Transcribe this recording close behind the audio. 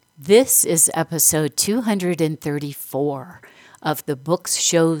This is episode 234 of the Books,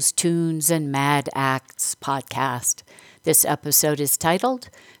 Shows, Tunes, and Mad Acts podcast. This episode is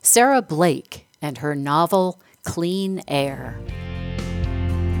titled Sarah Blake and her novel Clean Air.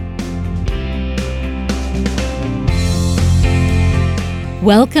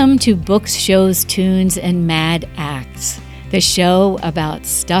 Welcome to Books, Shows, Tunes, and Mad Acts, the show about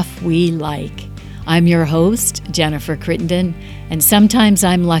stuff we like. I'm your host, Jennifer Crittenden, and sometimes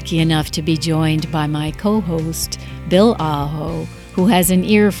I'm lucky enough to be joined by my co-host, Bill Aho, who has an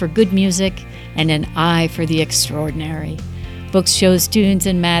ear for good music and an eye for the extraordinary. Books, Shows, Tunes,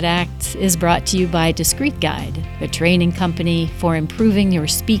 and Mad Acts is brought to you by Discreet Guide, the training company for improving your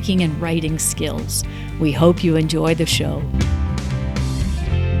speaking and writing skills. We hope you enjoy the show.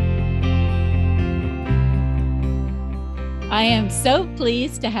 I am so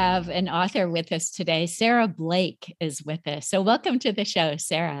pleased to have an author with us today. Sarah Blake is with us. So welcome to the show,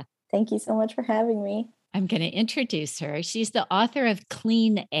 Sarah. Thank you so much for having me. I'm going to introduce her. She's the author of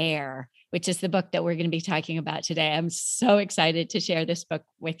Clean Air, which is the book that we're going to be talking about today. I'm so excited to share this book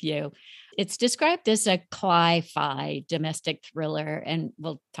with you. It's described as a cli-fi domestic thriller, and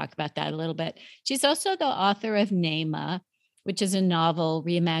we'll talk about that a little bit. She's also the author of Naima, which is a novel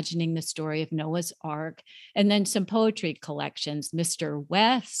reimagining the story of Noah's Ark, and then some poetry collections, Mr.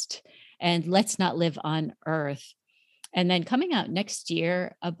 West and Let's Not Live on Earth. And then coming out next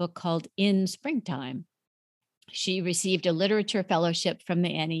year, a book called In Springtime. She received a literature fellowship from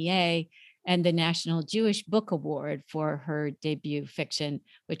the NEA and the National Jewish Book Award for her debut fiction,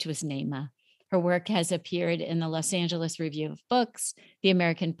 which was Naima. Her work has appeared in the Los Angeles Review of Books, the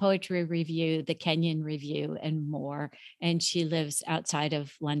American Poetry Review, the Kenyon Review, and more. And she lives outside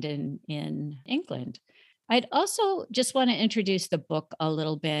of London in England. I'd also just want to introduce the book a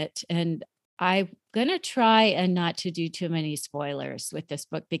little bit. And I'm going to try and not to do too many spoilers with this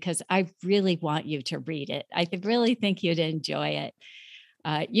book because I really want you to read it. I really think you'd enjoy it.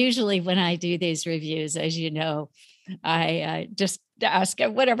 Usually when I do these reviews, as you know, I just ask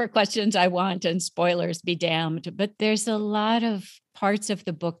whatever questions I want and spoilers be damned. But there's a lot of parts of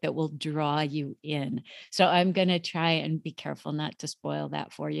the book that will draw you in. So I'm going to try and be careful not to spoil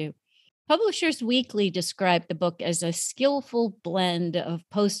that for you. Publishers Weekly described the book as a skillful blend of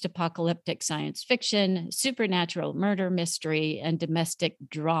post-apocalyptic science fiction, supernatural murder mystery, and domestic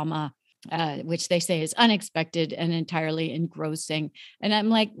drama, which they say is unexpected and entirely engrossing. And I'm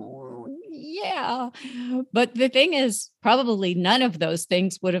like, yeah. But the thing is, probably none of those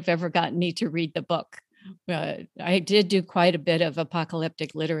things would have ever gotten me to read the book. I did do quite a bit of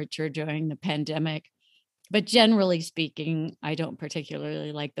apocalyptic literature during the pandemic. But generally speaking, I don't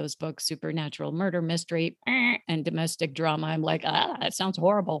particularly like those books, supernatural murder mystery and domestic drama. I'm like, that sounds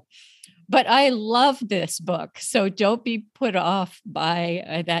horrible. But I love this book. So don't be put off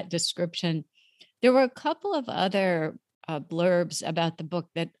by that description. There were a couple of other blurbs about the book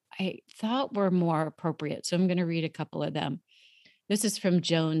that I thought were more appropriate. So I'm going to read a couple of them. This is from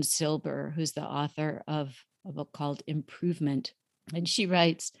Joan Silber, who's the author of a book called Improvement. And she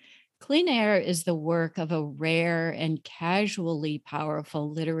writes, Clean Air is the work of a rare and casually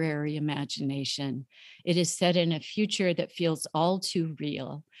powerful literary imagination. It is set in a future that feels all too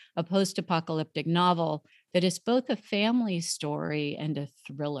real, a post-apocalyptic novel that is both a family story and a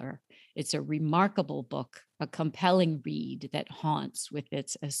thriller. It's a remarkable book, a compelling read that haunts with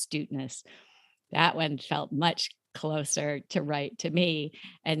its astuteness. That one felt much closer to right to me.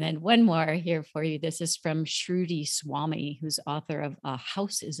 And then one more here for you. This is from Shruti Swami, who's author of A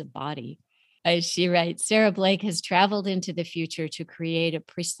House is a Body. As she writes, Sarah Blake has traveled into the future to create a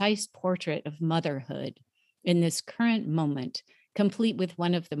precise portrait of motherhood in this current moment, complete with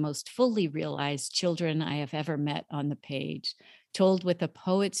one of the most fully realized children I have ever met on the page. Told with a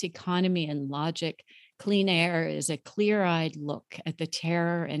poet's economy and logic, Clean Air is a clear-eyed look at the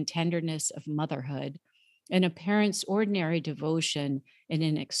terror and tenderness of motherhood and a parent's ordinary devotion in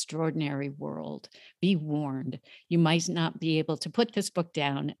an extraordinary world. Be warned, you might not be able to put this book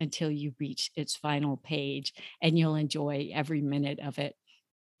down until you reach its final page, and you'll enjoy every minute of it.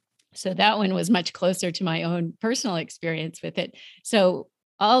 So that one was much closer to my own personal experience with it. So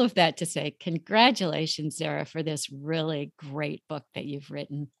all of that to say, congratulations, Sarah, for this really great book that you've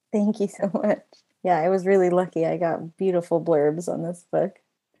written. Thank you so much. Yeah, I was really lucky. I got beautiful blurbs on this book.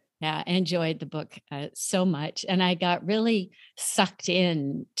 Yeah, I enjoyed the book so much. And I got really sucked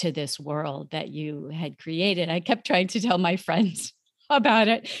in to this world that you had created. I kept trying to tell my friends about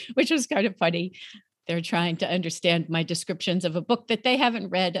it, which was kind of funny. They're trying to understand my descriptions of a book that they haven't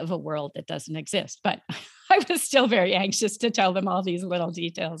read of a world that doesn't exist. But I was still very anxious to tell them all these little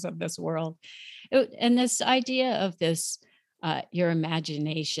details of this world. And this idea of this your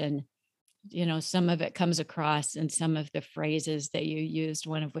imagination. Some of it comes across in some of the phrases that you used,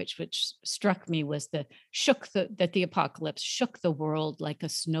 one of which struck me was that the apocalypse shook the world like a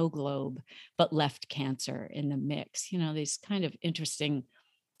snow globe, but left cancer in the mix. These kind of interesting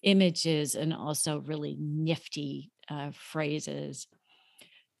images and also really nifty phrases.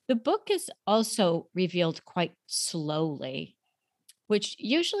 The book is also revealed quite slowly, which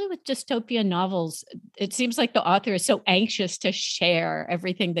usually with dystopian novels, it seems like the author is so anxious to share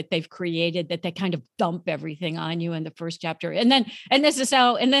everything that they've created that they kind of dump everything on you in the first chapter. And this is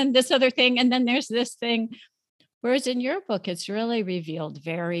how, and then this other thing, and then there's this thing. Whereas in your book, it's really revealed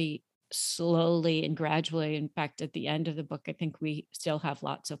very slowly and gradually. In fact, at the end of the book, I think we still have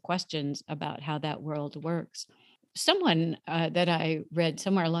lots of questions about how that world works. Someone that I read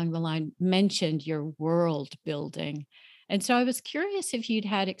somewhere along the line mentioned your world building. And so I was curious if you'd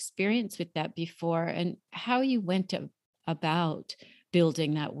had experience with that before and how you about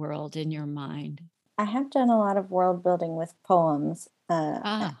building that world in your mind. I have done a lot of world building with poems.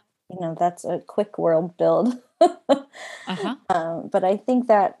 Ah, That's a quick world build. uh-huh. But I think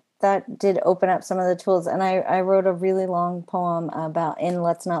that that did open up some of the tools. And I wrote a really long poem about in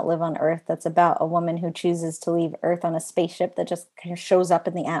Let's Not Live on Earth that's about a woman who chooses to leave Earth on a spaceship that just kind of shows up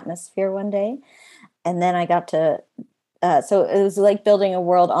in the atmosphere one day. And then I got to so it was like building a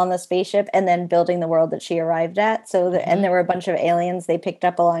world on the spaceship and then building the world that she arrived at. And Mhm. there were a bunch of aliens they picked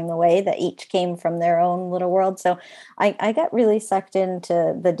up along the way that each came from their own little world. So I got really sucked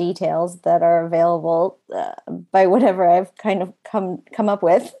into the details that are available by whatever I've kind of come up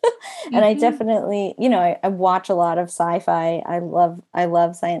with. And I Mhm. definitely, I watch a lot of sci-fi. I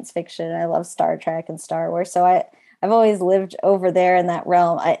love science fiction. I love Star Trek and Star Wars. So I've always lived over there in that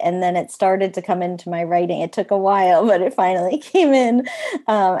realm. And then it started to come into my writing. It took a while, but it finally came in.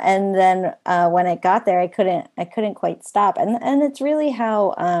 And then when it got there, I couldn't quite stop. And it's really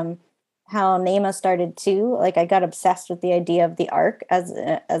how Nema started too. Like I got obsessed with the idea of the ark as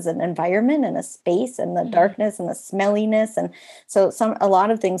an environment and a space and the Mhm. darkness and the smelliness. And so a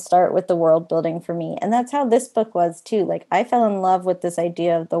lot of things start with the world building for me. And that's how this book was too. Like I fell in love with this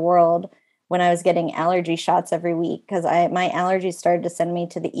idea of the world when I was getting allergy shots every week because my allergies started to send me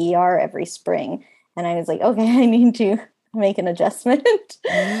to the ER every spring. And I was like, okay, I need to make an adjustment.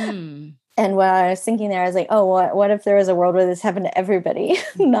 Mm. And while I was thinking there, I was like, oh, what if there was a world where this happened to everybody,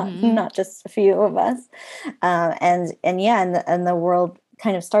 not Mhm. not just a few of us? And yeah, and the world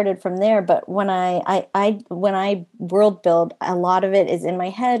kind of started from there. But when I world build, a lot of it is in my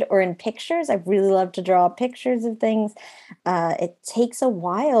head or in pictures. I really love to draw pictures of things. It takes a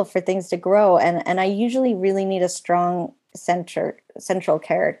while for things to grow, and I usually really need a strong central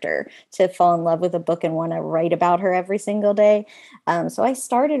character to fall in love with a book and want to write about her every single day. So I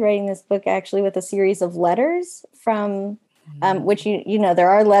started writing this book actually with a series of letters from which Mm. there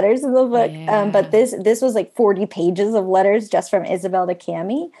are letters in the book, but Yeah. this was like 40 pages of letters just from Isabel to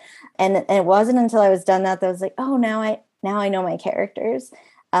Cami, and it wasn't until I was done that I was like, oh, now I know my characters,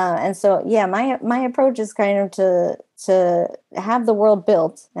 and so yeah, my approach is kind of to have the world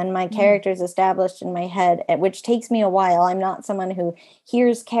built and my Mm. characters established in my head, which takes me a while. I'm not someone who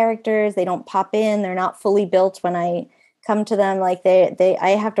hears characters; they don't pop in. They're not fully built when I come to them. Like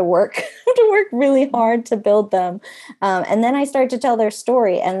I have to work to work really hard to build them, and then I start to tell their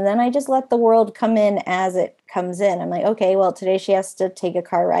story, and then I just let the world come in as it comes in. I'm like, okay, well, today she has to take a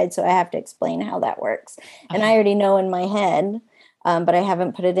car ride, so I have to explain how that works, and I Uh-huh. already know in my head, but I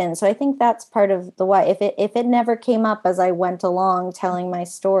haven't put it in. So I think that's part of the why. If it never came up as I went along telling my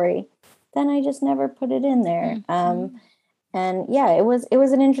story, then I just never put it in there. Mhm. And yeah, it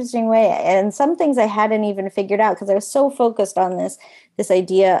was an interesting way, and some things I hadn't even figured out because I was so focused on this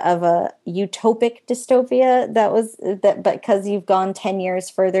idea of a utopic dystopia that but because you've gone 10 years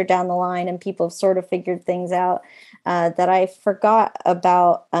further down the line and people have sort of figured things out, that I forgot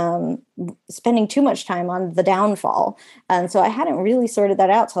about spending too much time on the downfall. And so I hadn't really sorted that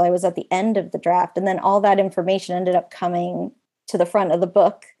out till I was at the end of the draft, and then all that information ended up coming to the front of the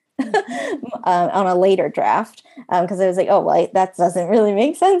book Mhm. on a later draft, because I was like, oh, well, that doesn't really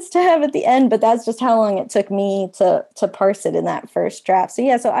make sense to have at the end, but that's just how long it took me to parse it in that first draft. So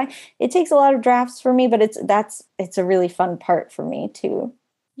yeah, it takes a lot of drafts for me, but it's a really fun part for me too.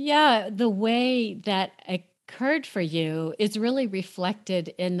 Yeah, the way that occurred for you is really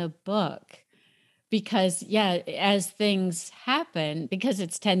reflected in the book because, yeah, as things happen, because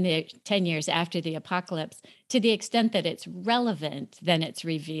it's 10 years after the apocalypse, to the extent that it's relevant, then it's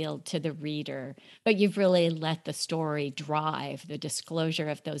revealed to the reader. But you've really let the story drive the disclosure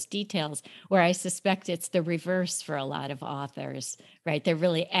of those details, where I suspect it's the reverse for a lot of authors, right? They're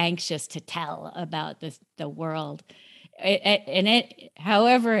really anxious to tell about the world.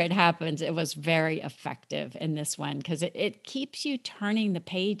 However it happens, it was very effective in this one because it keeps you turning the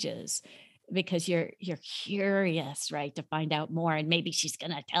pages because you're curious, right, to find out more. And maybe she's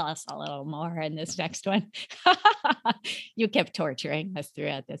going to tell us a little more in this next one. You kept torturing us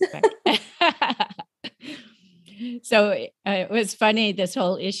throughout this book. So it was funny, this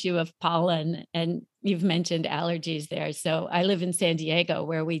whole issue of pollen, and you've mentioned allergies there. So I live in San Diego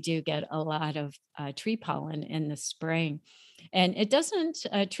where we do get a lot of tree pollen in the spring. And it doesn't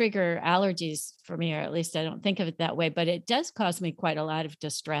trigger allergies for me, or at least I don't think of it that way, but it does cause me quite a lot of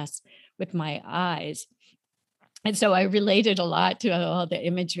distress with my eyes. And so I related a lot to all the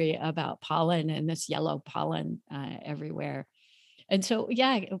imagery about pollen and this yellow pollen everywhere. And so,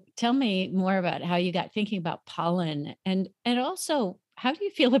 yeah, tell me more about how you got thinking about pollen, and also how do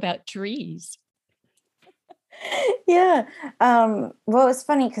you feel about trees? Yeah. Well, it's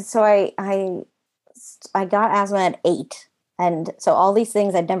funny because I got asthma at 8. And so all these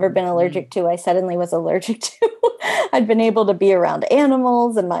things I'd never been allergic to, I suddenly was allergic to. I'd been able to be around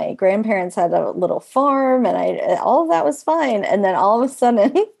animals, and my grandparents had a little farm, and all of that was fine. And then all of a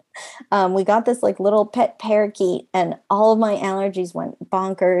sudden, we got this like little pet parakeet, and all of my allergies went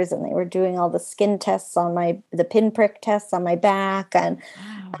bonkers, and they were doing all the skin tests on the pinprick tests on my back.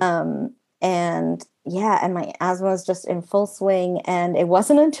 Wow. And yeah, and my asthma was just in full swing. And it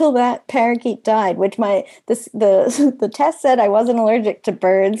wasn't until that parakeet died, which the test said I wasn't allergic to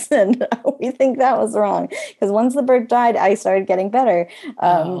birds, and we think that was wrong because once the bird died, I started getting better.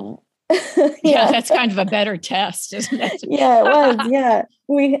 Oh, yeah, that's kind of a better test, isn't it? Yeah, it was. Yeah,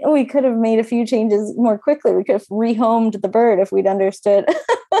 we could have made a few changes more quickly. We could have rehomed the bird if we'd understood.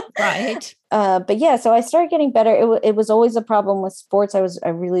 Right. But yeah, so I started getting better. It was always a problem with sports. I was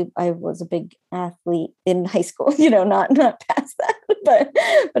a big athlete in high school. Not past that,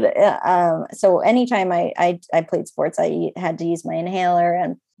 but so anytime I played sports, I had to use my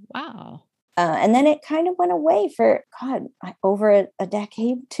inhaler. Wow. And then it kind of went away for over a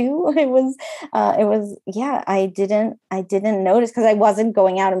decade too. Yeah, I didn't notice because I wasn't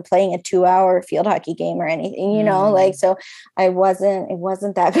going out and playing a 2-hour field hockey game or anything, so it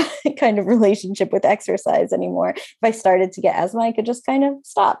wasn't that kind of relationship with exercise anymore. If I started to get asthma, I could just kind of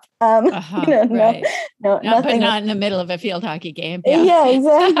stop. Right. Nothing. But not in the middle of a field hockey game. Yeah,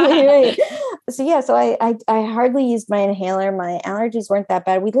 exactly. Right. So I hardly used my inhaler. My allergies weren't that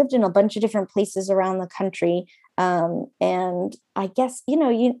bad. We lived in a bunch of different places around the country. And I guess,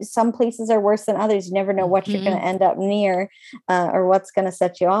 some places are worse than others. You never know what you're going to end up near, or what's going to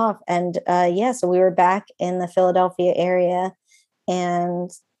set you off. And so we were back in the Philadelphia area, and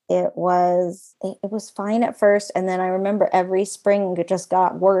it was fine at first. And then I remember every spring it just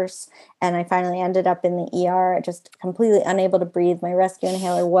got worse. And I finally ended up in the ER, just completely unable to breathe. My rescue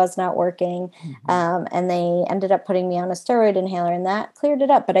inhaler was not working. And they ended up putting me on a steroid inhaler, and that cleared it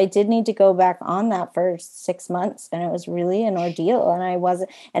up. But I did need to go back on that for 6 months, and it was really an ordeal.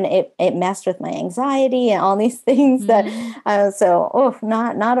 And it messed with my anxiety and all these things not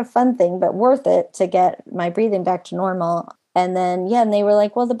a fun thing, but worth it to get my breathing back to normal. And then, and they were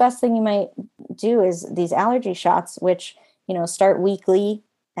like, well, the best thing you might do is these allergy shots, which, start weekly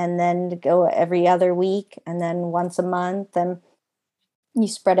and then go every other week and then once a month, and you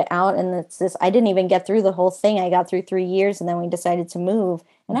spread it out. And it's this, I didn't even get through the whole thing. I got through 3 years, and then we decided to move.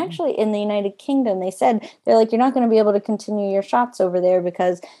 And actually in the United Kingdom, they're like, you're not going to be able to continue your shots over there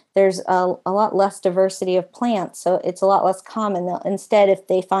because there's a lot less diversity of plants. So it's a lot less common. Instead, if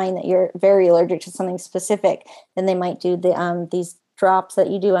they find that you're very allergic to something specific, then they might do these drops that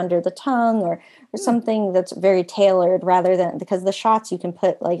you do under the tongue or something that's very tailored, rather than, because the shots you can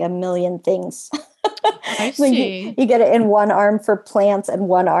put like a million things. I see. You get it in one arm for plants and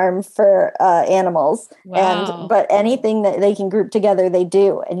one arm for animals. Wow. But anything that they can group together, they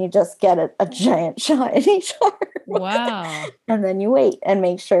do. And you just get a giant shot in each arm. Wow. And then you wait and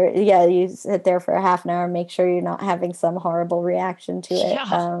make sure, you sit there for a half an hour, make sure you're not having some horrible reaction to it.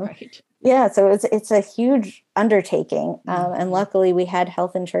 Right. Yeah, so it's a huge undertaking, and luckily we had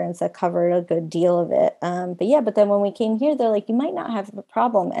health insurance that covered a good deal of it. But then when we came here, they're like, you might not have a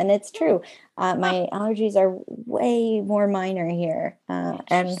problem, and it's true. My allergies are way more minor here, and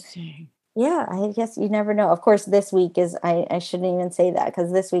I guess you never know. Of course, this week I shouldn't even say that,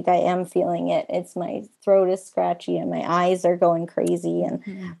 because this week I am feeling it. It's my throat is scratchy and my eyes are going crazy.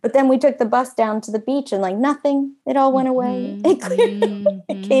 But then we took the bus down to the beach, and like nothing, it all went away. It cleared up.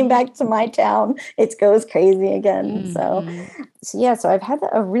 It came back to my town. It goes crazy again. So I've had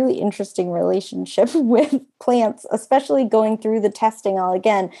a really interesting relationship with plants, especially going through the testing all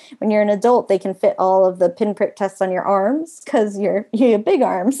again. When you're an adult, they can fit all of the pinprick tests on your arms because you have big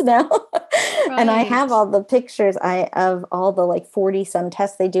arms now. And I Right. have all the pictures of all the like 40 some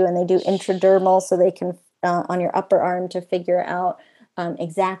tests they do, and they do intradermal so they can on your upper arm to figure out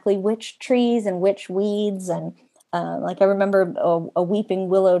exactly which trees and which weeds. And like I remember a weeping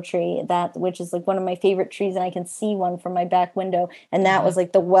willow tree, that which is like one of my favorite trees, and I can see one from my back window, and that Uh-huh. was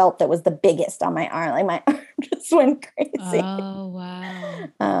like the welt that was the biggest on my arm. Like my arm just went crazy. Oh,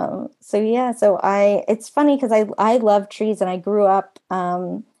 wow. So yeah, so it's funny because I love trees, and I grew up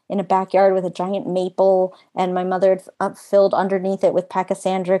in a backyard with a giant maple, and my mother had filled underneath it with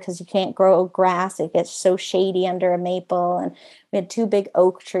pachysandra because you can't grow grass. It gets so shady under a maple. And we had two big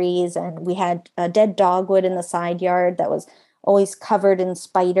oak trees, and we had a dead dogwood in the side yard that was always covered in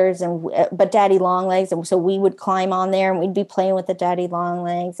spiders and but daddy longlegs, and so we would climb on there and we'd be playing with the daddy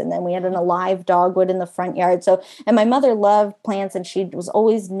longlegs. And then we had an alive dogwood in the front yard. So, and my mother loved plants, and she was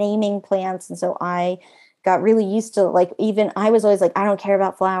always naming plants, and so I got really used to, like, even I was always like, I don't care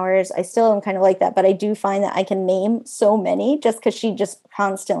about flowers. I still am kind of like that, but I do find that I can name so many just because she just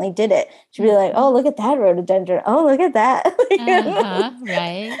constantly did it. She'd be like, Mhm. oh, look at that rhododendron, oh, look at that. Uh-huh.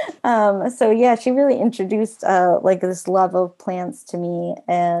 Right. So yeah, she really introduced like this love of plants to me.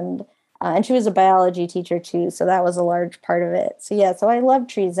 And she was a biology teacher too, so that was a large part of it. So yeah, so I love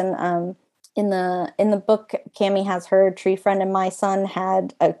trees. And in the book, Cami has her tree friend, and my son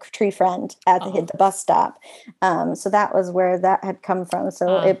had a tree friend at Oh, the bus stop. So that was where that had come from.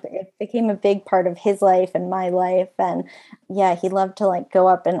 So uh, it became a big part of his life and my life. And yeah, he loved to like go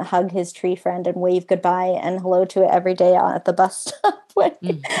up and hug his tree friend and wave goodbye and hello to it every day out at the bus stop. I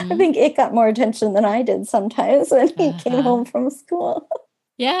mhm. think it got more attention than I did sometimes when he came Uh-huh. home from school.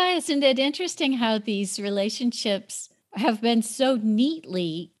 Yeah, isn't it interesting how these relationships have been so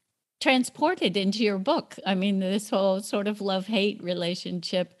neatly transported into your book? I mean, this whole sort of love-hate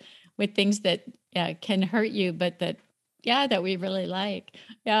relationship with things that can hurt you, but that, yeah, that we really like.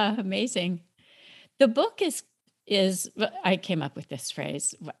 Yeah, amazing. The book I came up with this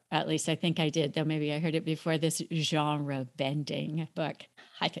phrase, at least I think I did, though maybe I heard it before, this genre bending book.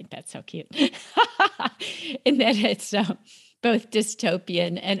 I think that's so cute. In that it's both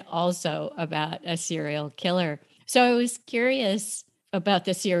dystopian and also about a serial killer. So I was curious about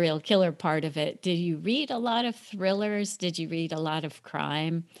the serial killer part of it. Did you read a lot of thrillers? Did you read a lot of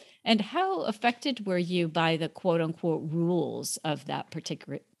crime? And how affected were you by the quote unquote rules of that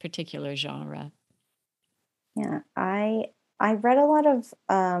particular genre? Yeah, I read a lot of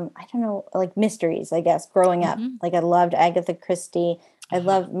I don't know, like mysteries, I guess, growing up. Mhm. Like I loved Agatha Christie. I Uh-huh.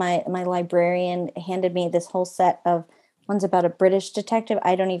 loved my librarian handed me this whole set of ones about a British detective.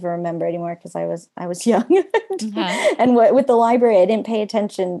 I don't even remember anymore because I was young. Uh-huh. And with the library, I didn't pay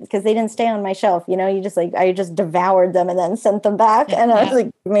attention because they didn't stay on my shelf. You just like I just devoured them and then sent them back, Yeah, and I was yeah.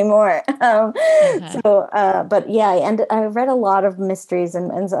 like, give me more. Uh-huh. But yeah, and I read a lot of mysteries,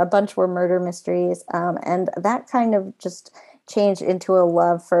 and a bunch were murder mysteries, and that kind of just changed into a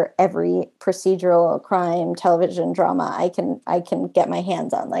love for every procedural crime television drama I can get my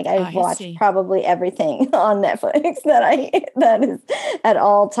hands on. Like I've I watched see. probably everything on Netflix that is at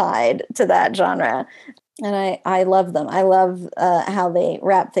all tied to that genre. And I love them. I love how they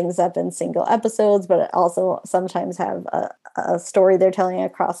wrap things up in single episodes, but also sometimes have a story they're telling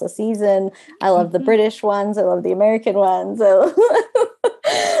across a season. I love the Mhm. British ones. I love the American ones. So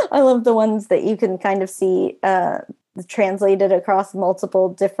I love the ones that you can kind of see translated across multiple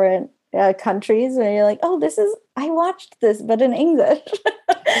different countries, and you're like, oh, I watched this, but in English.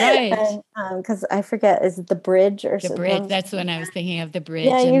 Right. And because I forget, is it The Bridge or The one? bridge, that's when I was thinking of the Yeah,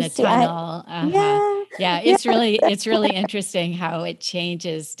 bridge and you the see, I tunnel. Uh-huh. yeah, Yeah, yeah. it's really interesting how it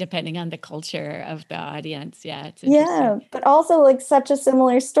changes depending on the culture of the audience. Yeah, it's interesting. Yeah, but also like such a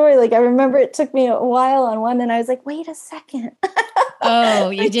similar story. Like I remember it took me a while on one, and I was like, "Wait a second, Oh,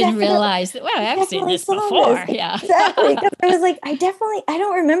 you I didn't definitely, realize that. Well, I I've seen definitely this saw this." before. Yeah. Exactly, because I was like, I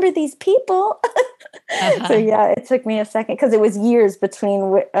don't remember these people." So Uh-huh. yeah, it took me a second because it was years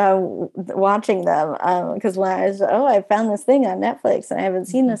between watching them. Because when I was, oh, I found this thing on Netflix and I haven't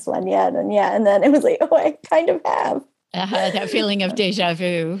seen Mhm. this one yet, and yeah, and then it was like, oh, I kind of have. Uh-huh. That feeling of deja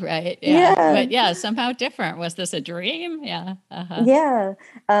vu, right? Yeah. Yeah, But yeah, somehow different. Was this a dream? Yeah. Uh-huh. yeah.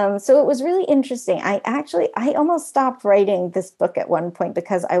 So it was really interesting. I almost stopped writing this book at one point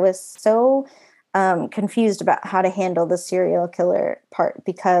because I was so confused about how to handle the serial killer part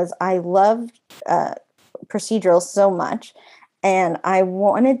because I loved procedural so much, and I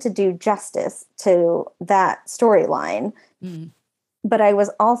wanted to do justice to that storyline, Mm. but I was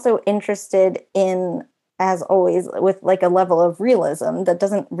also interested in, as always, with like a level of realism that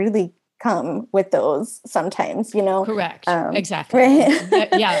doesn't really come with those sometimes, Correct. Exactly. right.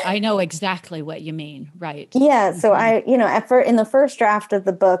 Yeah, I know exactly what you mean. Right. Yeah, so Mhm. in the first draft of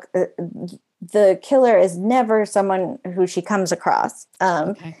the book, the killer is never someone who she comes across,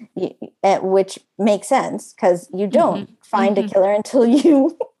 Okay. which makes sense because you don't Mm-hmm. find a Mm-hmm. killer until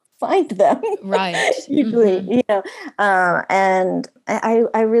you find them. Right. Usually, Mm-hmm. and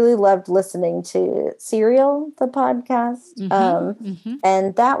I really loved listening to Serial, the podcast. Mm-hmm. Mm-hmm.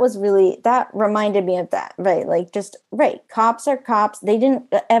 And that reminded me of that, right? Like, just right. Cops are cops. They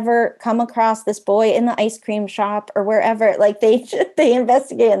didn't ever come across this boy in the ice cream shop or wherever. Like, they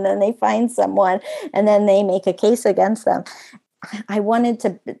investigate and then they find someone and then they make a case against them. I wanted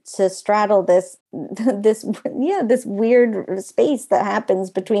to straddle this weird space that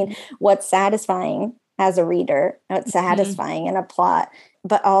happens between what's satisfying as a reader, what's Mm-hmm. satisfying in a plot,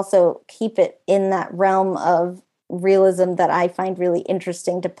 but also keep it in that realm of realism that I find really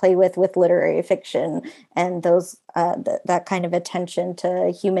interesting to play with literary fiction, and those that kind of attention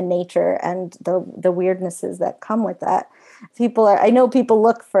to human nature and the weirdnesses that come with that. I know people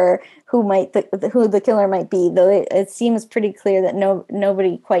look for who the killer might be, though it seems pretty clear that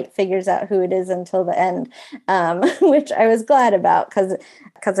nobody quite figures out who it is until the end, which I was glad about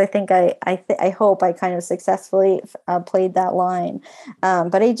because I think I hope I kind of successfully played that line.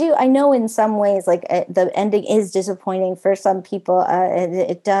 But I know in some ways, like, the ending is disappointing for some people.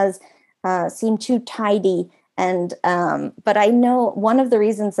 It does seem too tidy. And but I know one of the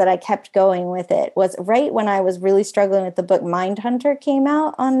reasons that I kept going with it was right when I was really struggling with the book Mindhunter came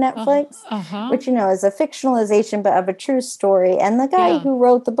out on Netflix, Uh-huh. which is a fictionalization but of a true story. And the guy Yeah. who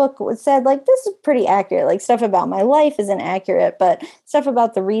wrote the book said, like, this is pretty accurate. Like, stuff about my life isn't accurate, but stuff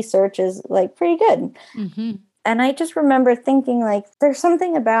about the research is like pretty good. Mm-hmm. And I just remember thinking, like, there's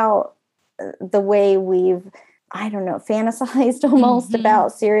something about the way we've, I don't know, fantasized almost Mm-hmm.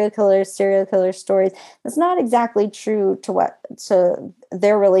 about serial killer stories. It's not exactly true to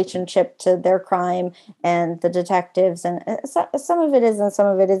their relationship to their crime and the detectives, and some of it is and some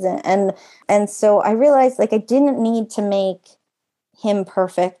of it isn't. And so I realized, like, I didn't need to make him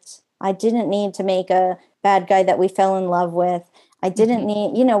perfect. I didn't need to make a bad guy that we fell in love with. I didn't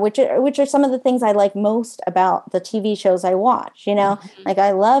Mm-hmm. need, which are some of the things I like most about the TV shows I watch. Mm-hmm. Like,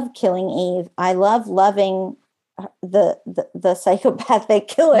 I love Killing Eve. I love loving the psychopathic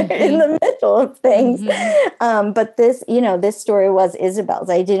killer in Mm-hmm. the middle of things. Mm-hmm. But this story was Isabel's.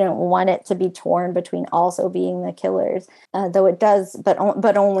 I didn't want it to be torn between also being the killer's, though it does, but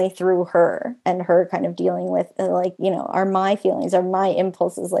only through her and her kind of dealing with, are my feelings, are my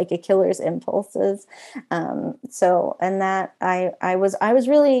impulses like a killer's impulses. So, and that I was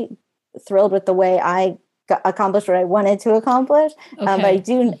really thrilled with the way I accomplished what I wanted to accomplish. But I Okay.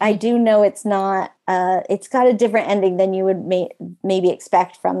 do I Mm-hmm. do know it's not. It's got a different ending than you would maybe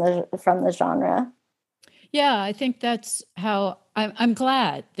expect from the genre. Yeah, I think that's how I'm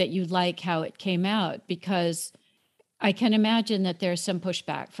glad that you like how it came out, because I can imagine that there's some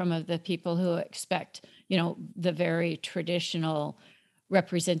pushback from of the people who expect, the very traditional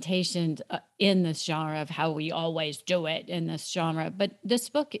representation in this genre of how we always do it in this genre. But this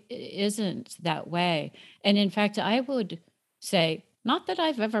book isn't that way. And in fact, I would say, not that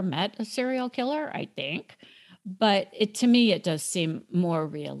I've ever met a serial killer, I think, but to me, it does seem more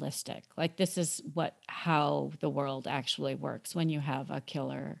realistic. Like, this is how the world actually works when you have a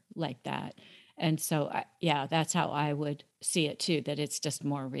killer like that. And so, yeah, that's how I would see it too, that it's just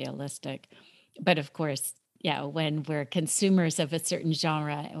more realistic. But of course, yeah, when we're consumers of a certain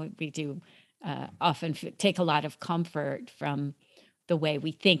genre, we do often take a lot of comfort from the way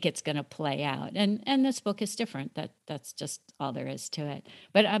we think it's going to play out. And this book is different. That's just all there is to it.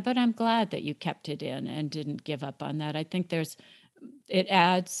 But I'm glad that you kept it in and didn't give up on that. I think it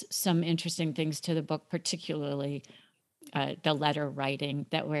adds some interesting things to the book, particularly the letter writing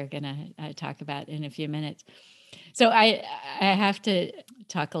that we're going to talk about in a few minutes. So I have to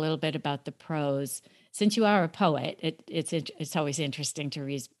talk a little bit about the prose. Since you are a poet, it's always interesting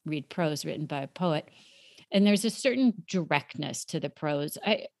to read prose written by a poet. And there's a certain directness to the prose.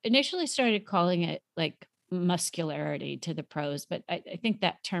 I initially started calling it like muscularity to the prose, but I think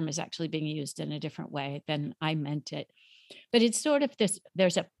that term is actually being used in a different way than I meant it. But it's sort of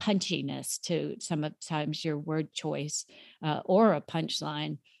there's a punchiness to sometimes your word choice, or a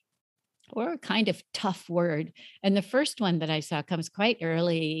punchline, or a kind of tough word. And the first one that I saw comes quite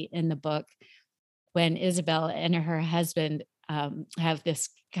early in the book, when Isabel and her husband have this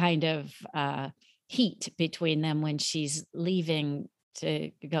kind of heat between them when she's leaving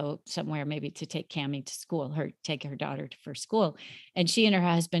to go somewhere, maybe to take Cammy to school, take her daughter for school. And she and her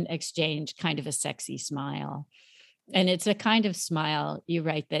husband exchange kind of a sexy smile. And it's a kind of smile, you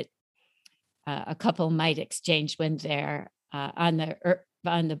write, that a couple might exchange when they're on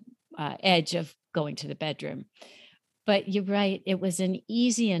the edge of going to the bedroom. But you're right. It was an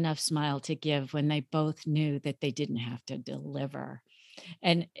easy enough smile to give when they both knew that they didn't have to deliver.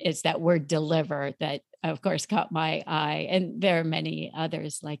 And it's that word deliver that, of course, caught my eye. And there are many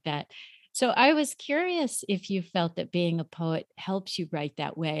others like that. So I was curious if you felt that being a poet helps you write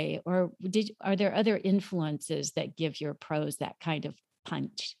that way, or are there other influences that give your prose that kind of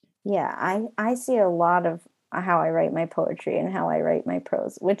punch? Yeah, I see a lot of how I write my poetry and how I write my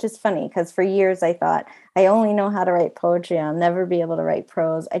prose, which is funny because for years I thought I only know how to write poetry. I'll never be able to write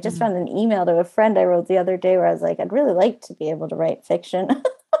prose. I just Mm. found an email to a friend I wrote the other day where I was like, I'd really like to be able to write fiction.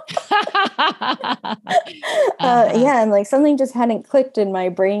 Uh-huh. Yeah, and like something just hadn't clicked in my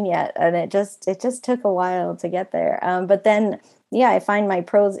brain yet, and it just took a while to get there. But then, yeah, I find my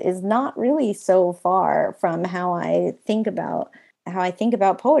prose is not really so far from how I think about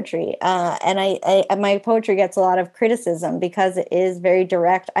poetry. And my poetry gets a lot of criticism because it is very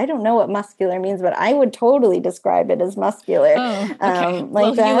direct. I don't know what muscular means, but I would totally describe it as muscular, Oh, okay.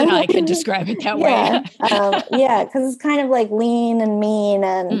 like Well, you and I could that. describe it that way. Yeah, yeah, because it's kind of like lean and mean,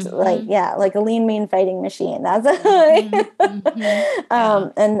 and like, Hmm. yeah, like a lean, mean fighting machine. That's Hmm. Hmm. Yeah.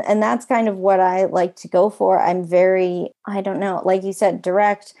 and that's kind of what I like to go for. I'm very, I don't know, like you said,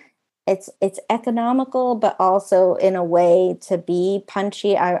 direct. It's economical, but also in a way to be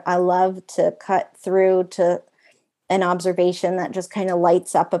punchy. I love to cut through to an observation that just kind of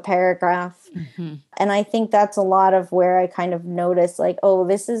lights up a paragraph. Hmm. And I think that's a lot of where I kind of notice, like, oh,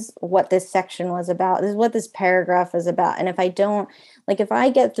 this is what this section was about. This is what this paragraph is about. And if I don't, like, if I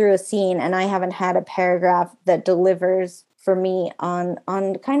get through a scene and I haven't had a paragraph that delivers for me on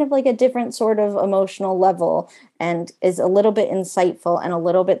kind of like a different sort of emotional level and is a little bit insightful and a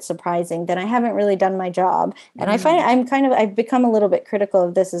little bit surprising, then I haven't really done my job. And I find Mm. I've become a little bit critical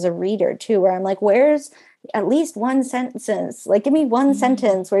of this as a reader too, where I'm like, where's at least one sentence, like give me one Mm.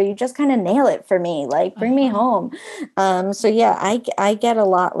 sentence where you just kind of nail it for me, like bring me Uh-huh. home. So yeah, I get a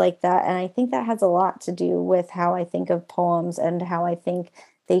lot like that, and I think that has a lot to do with how I think of poems and how I think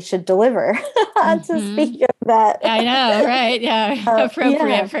they should deliver. To Hmm. speak of that. I know, right? Yeah. Yeah.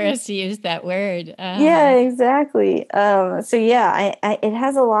 Appropriate for us to use that word. Yeah, exactly. So yeah, it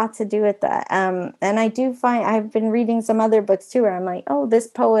has a lot to do with that. And I do find I've been reading some other books too, where I'm like, oh, this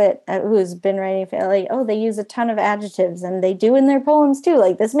poet who's been writing for, like, oh, they use a ton of adjectives, and they do in their poems too.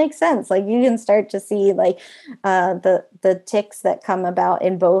 Like this makes sense. Like you can start to see like the ticks that come about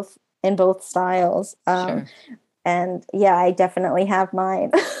in both styles. Sure. And yeah, I definitely have mine.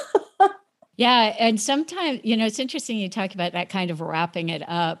 Yeah. And sometimes, it's interesting you talk about that kind of wrapping it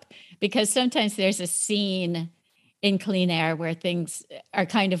up because sometimes there's a scene in Clean Air where things are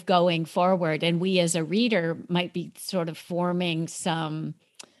kind of going forward, and we as a reader might be sort of forming some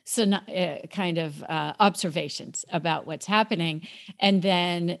kind of observations about what's happening. And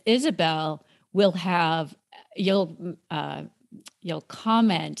then Isabel will have, you'll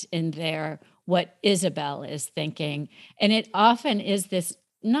comment in there what Isabel is thinking. And it often is this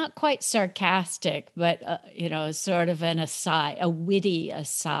not quite sarcastic, but, sort of an aside, a witty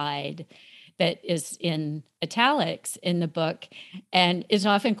aside that is in italics in the book and is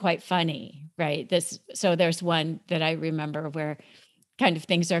often quite funny, right? So there's one that I remember where kind of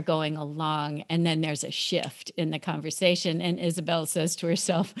things are going along and then there's a shift in the conversation and Isabel says to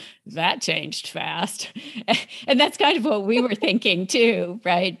herself, that changed fast. And that's kind of what we were thinking too,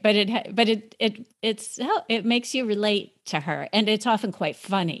 right? But it makes you relate to her, and it's often quite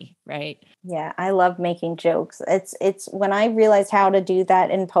funny, right? Yeah, I love making jokes. It's when I realized how to do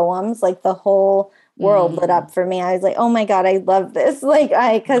that in poems, like the whole world lit Mm. up for me. I was like, "Oh my God, I love this." Like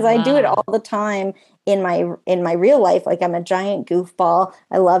because I do it Ah. all the time in my real life. Like I'm a giant goofball.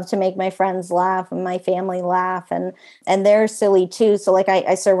 I love to make my friends laugh and my family laugh, and they're silly too. So like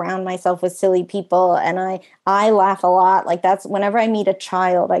I surround myself with silly people, and I laugh a lot. Like that's whenever I meet a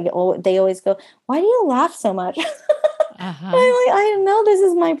child, they always go, "Why do you laugh so much?" Uh-huh. I know this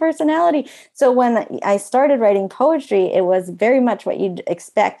is my personality. So when I started writing poetry, it was very much what you'd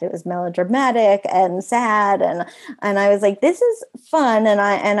expect. It was melodramatic and sad, and I was like, this is fun, and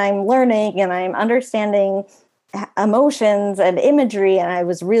I'm learning and I'm understanding emotions and imagery, and I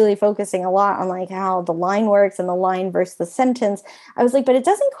was really focusing a lot on like how the line works and the line versus the sentence. I was like, but it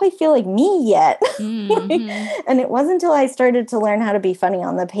doesn't quite feel like me yet. Hmm. And it wasn't until I started to learn how to be funny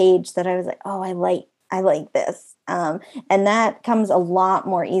on the page that I was like, oh, I like this. And that comes a lot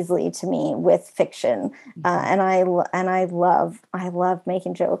more easily to me with fiction. And I love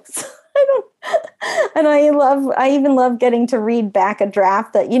making jokes. I don't, and I even love getting to read back a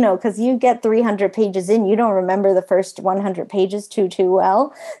draft that, because you get 300 pages in, you don't remember the first 100 pages too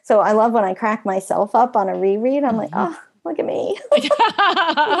well. So I love when I crack myself up on a reread. I'm like, Hmm. oh, Look at me.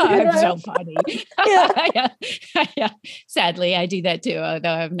 I'm so funny. Yeah. Yeah. Yeah. Sadly, I do that too, although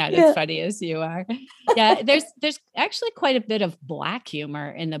I'm not Yeah. as funny as you are. Yeah, there's actually quite a bit of Black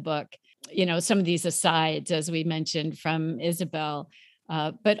humor in the book. Some of these asides, as we mentioned from Isabel,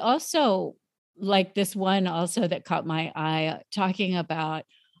 but also like this one also that caught my eye, talking about,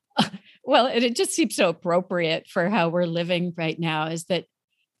 well, and it just seems so appropriate for how we're living right now, is that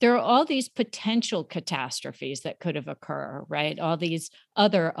there are all these potential catastrophes that could have occurred, right? All these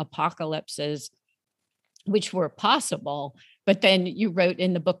other apocalypses which were possible. But then you wrote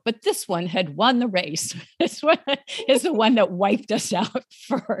in the book, but this one had won the race. This one is the one that wiped us out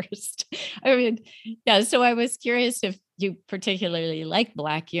first. I mean, yeah. So I was curious if you particularly like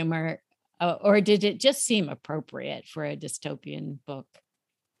Black humor, or did it just seem appropriate for a dystopian book?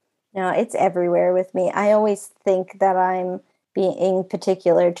 No, it's everywhere with me. I always think that I'm being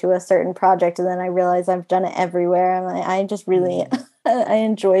particular to a certain project, and then I realize I've done it everywhere. I'm like, I just really, Mm. I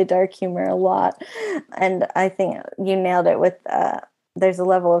enjoy dark humor a lot, and I think you nailed it with. There's a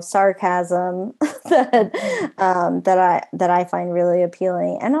level of sarcasm that I find really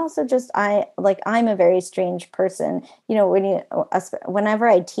appealing, and also just I'm a very strange person. Whenever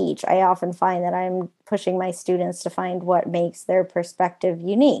I teach, I often find that I'm pushing my students to find what makes their perspective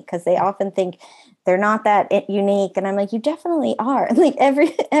unique, because they often think they're not that unique, and I'm like, you definitely are. Like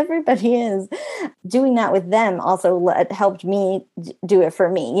everybody is. Doing that with them also helped me do it for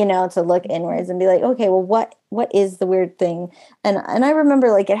me, to look inwards and be like, okay, well, what is the weird thing? And I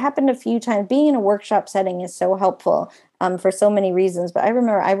remember, like, it happened a few times. Being in a workshop setting is so helpful for so many reasons. But I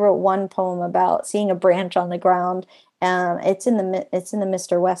remember I wrote one poem about seeing a branch on the ground. It's in the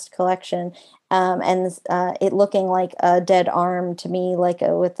Mr. West collection, and it looking like a dead arm to me, like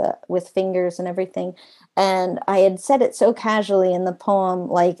with fingers and everything. And I had said it so casually in the poem,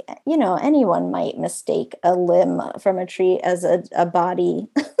 like, anyone might mistake a limb from a tree as a body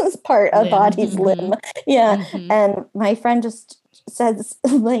a Limb. body's limb. Yeah. Hmm. And my friend just says,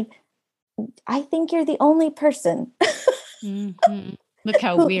 like, I think you're the only person Hmm. Look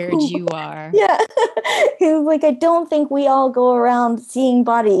how weird who, you are. yeah. He was like, I don't think we all go around seeing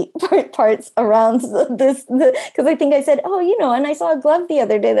body parts around this, because I think I said, oh, and I saw a glove the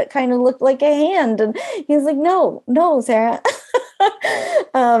other day that kind of looked like a hand. And he was like, no, no, Sarah.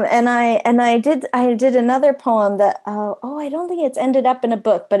 And I did another poem that, I don't think it's ended up in a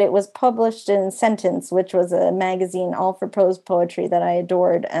book, but it was published in Sentence, which was a magazine all for prose poetry that I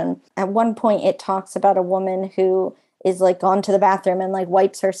adored. And at one point it talks about a woman who is like gone to the bathroom and like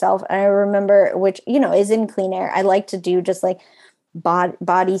wipes herself. And I remember, which, is in Clean Air. I like to do just like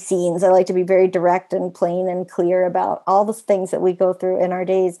body scenes. I like to be very direct and plain and clear about all the things that we go through in our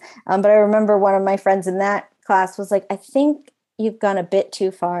days. But I remember one of my friends in that class was like, I think you've gone a bit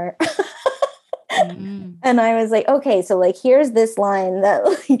too far. Mm. And I was like, okay, so like here's this line that,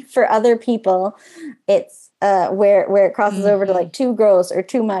 like, for other people, it's where it crosses over to Hmm. like too gross or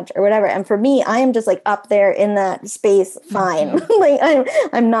too much or whatever. And for me, I am just like up there in that space, fine. Hmm. Like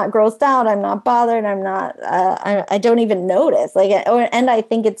I'm not grossed out, I'm not bothered, I'm not I don't even notice. And I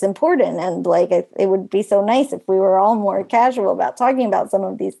think it's important, and like it would be so nice if we were all more casual about talking about some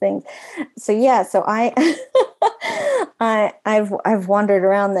of these things. So yeah, so I I've wandered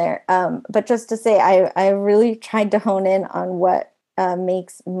around there, but just to say, I really tried to hone in on what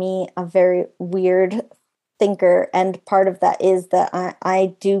makes me a very weird thinker, and part of that is that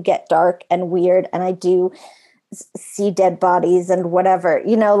I do get dark and weird, and I do see dead bodies and whatever,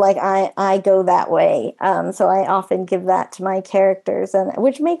 like I go that way. So I often give that to my characters, and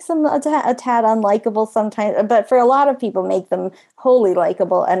which makes them a tad unlikable sometimes, but for a lot of people make them wholly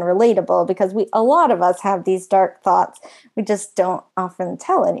likable and relatable, because a lot of us have these dark thoughts. We just don't often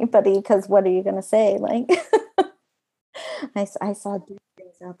tell anybody, because what are you going to say? Like, I saw these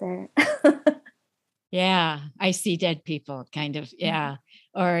things out there. Yeah, I see dead people, kind of. Yeah.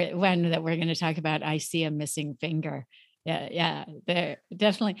 Or one that we're going to talk about, I see a missing finger. Yeah, yeah, they're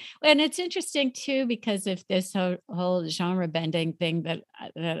definitely. And it's interesting too, because of this whole genre bending thing that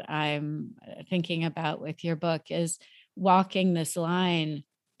I'm thinking about with your book, is walking this line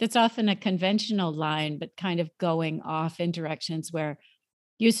that's often a conventional line, but kind of going off in directions where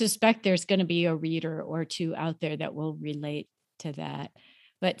you suspect there's going to be a reader or two out there that will relate to that.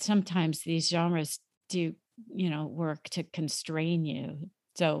 But sometimes these genres do, work to constrain you.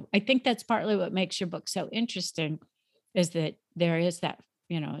 So I think that's partly what makes your book so interesting, is that there is that,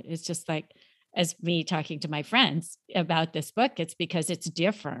 it's just like, as me talking to my friends about this book, it's because it's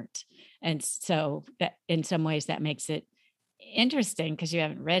different. And so that in some ways that makes it interesting, because you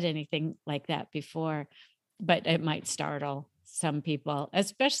haven't read anything like that before, but it might startle some people,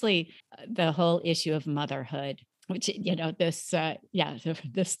 especially the whole issue of motherhood, which, this,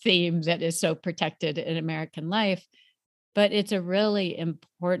 this theme that is so protected in American life. But it's a really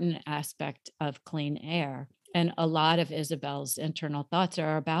important aspect of Clean Air. And a lot of Isabel's internal thoughts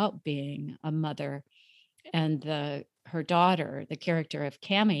are about being a mother. And her daughter, the character of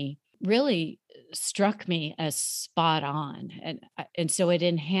Cami, really struck me as spot on. And so it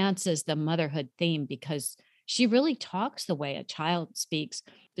enhances the motherhood theme because she really talks the way a child speaks.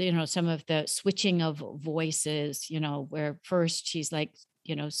 Some of the switching of voices, where first she's like,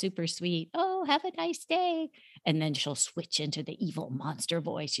 super sweet. Oh, have a nice day. And then she'll switch into the evil monster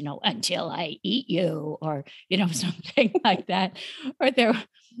voice, until I eat you, or, something like that. Or there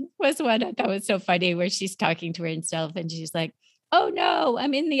was one I thought was so funny where she's talking to herself and she's like, oh no,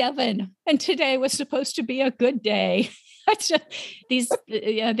 I'm in the oven. And today was supposed to be a good day. These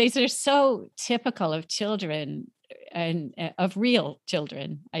are so typical of children and of real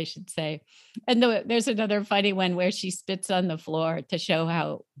children, I should say. And there's another funny one where she spits on the floor to show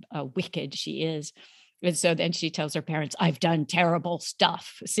how wicked she is. And so then she tells her parents, I've done terrible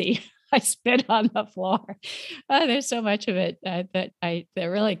stuff. See, I spit on the floor. There's so much of it that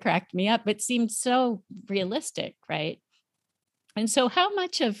really cracked me up, but seemed so realistic, right? And so how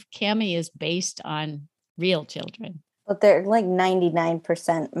much of Cami is based on real children? But they're like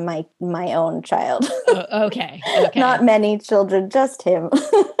 99% my own child. Oh, okay. Not many children, just him.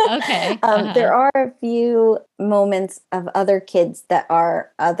 Okay. There are a few moments of other kids that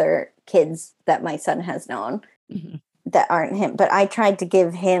are other kids that my son has known. Mm-hmm. That aren't him, but I tried to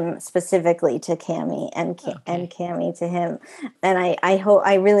give him specifically to Cami and Cami to him. And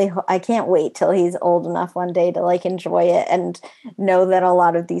I can't wait till he's old enough one day to like enjoy it and know that a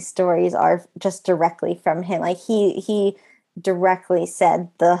lot of these stories are just directly from him. Like he directly said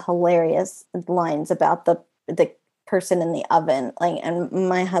the hilarious lines about the person in the oven, like, and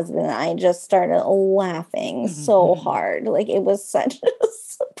my husband and I just started laughing so hard. Like it was such a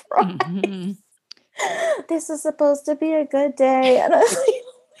surprise. Mm-hmm. This is supposed to be a good day. And I was like,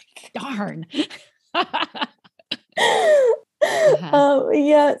 darn.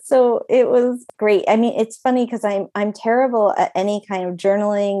 Yeah, so it was great. I mean, it's funny because I'm terrible at any kind of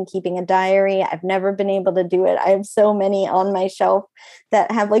journaling, keeping a diary. I've never been able to do it. I have so many on my shelf that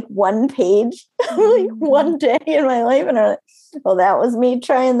have like one page, like one day in my life. And I'm like, well, that was me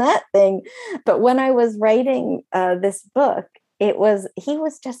trying that thing. But when I was writing this book, he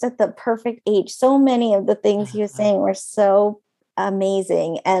was just at the perfect age. So many of the things he was saying were so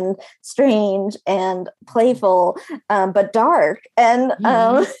amazing and strange and playful, but dark. And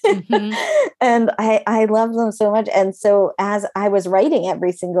and I love them so much. And so as I was writing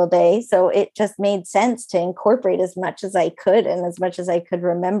every single day, so it just made sense to incorporate as much as I could and as much as I could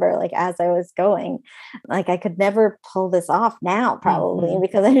remember, like as I was going. Like I could never pull this off now, probably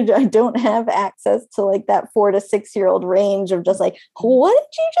because I don't have access to like that 4 to 6 year old range of just like, what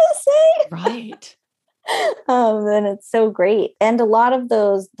did you just say? Right. And it's so great. And a lot of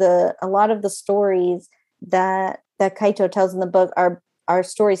the stories that Kaito tells in the book are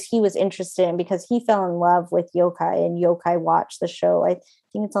stories he was interested in because he fell in love with yokai and Yokai Watch, the show. I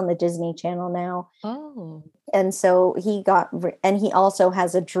think it's on the Disney Channel now. Oh. And so he also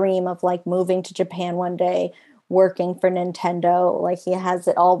has a dream of like moving to Japan one day, working for Nintendo. Like he has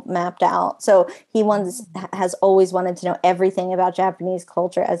it all mapped out. So he has always wanted to know everything about Japanese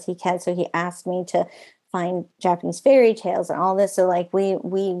culture as he can. So he asked me to find Japanese fairy tales and all this. So like we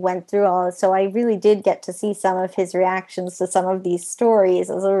went through all this. So I really did get to see some of his reactions to some of these stories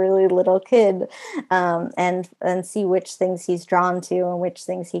as a really little kid, and see which things he's drawn to and which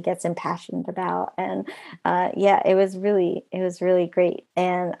things he gets impassioned about. And it was really great.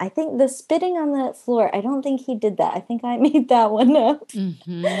 And I think the spitting on the floor, I don't think he did that. I think I made that one up.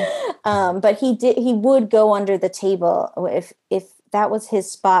 But he would go under the table if that was his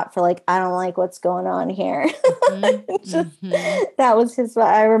spot for like, I don't like what's going on here. That was his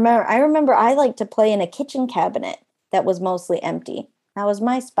spot. I remember I liked to play in a kitchen cabinet that was mostly empty. That was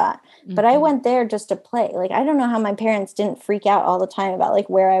my spot. But I went there just to play. Like, I don't know how my parents didn't freak out all the time about like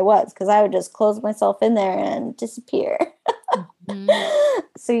where I was, because I would just close myself in there and disappear.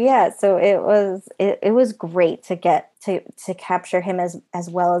 So it was great to get to capture him as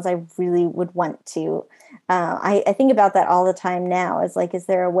well as I really would want to. I think about that all the time now. It's like, is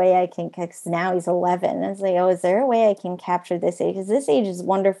there a way I can, because now he's 11. It's like, oh, is there a way I can capture this age? Because this age is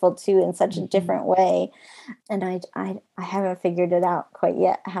wonderful too, in such a different way. And I haven't figured it out quite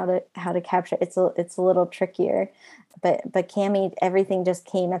yet, how to capture it. It's a little trickier, but Cami, everything just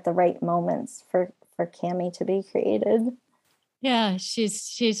came at the right moments for Cami to be created. Yeah, she's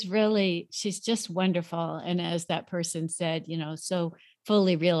just wonderful. And as that person said, so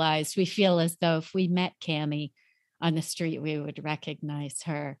fully realized, we feel as though if we met Cami, on the street, we would recognize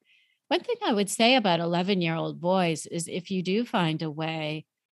her. One thing I would say about 11-year-old boys is if you do find a way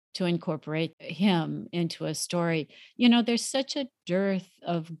to incorporate him into a story, there's such a dearth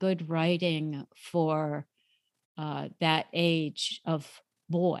of good writing for that age of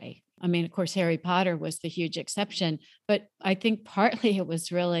boy. I mean, of course, Harry Potter was the huge exception, but I think partly it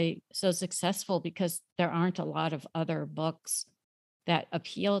was really so successful because there aren't a lot of other books that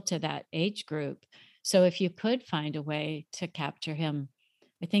appeal to that age group. So if you could find a way to capture him,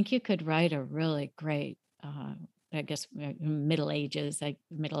 I think you could write a really great, I guess, middle ages, like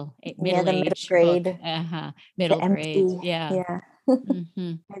Yeah, middle the middle age book, grade, the middle grade. empty. Yeah. Yeah.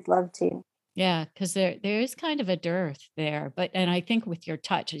 Hmm. I'd love to. Yeah, because there is kind of a dearth there, and I think with your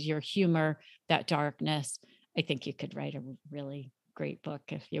touch, your humor, that darkness, I think you could write a really great book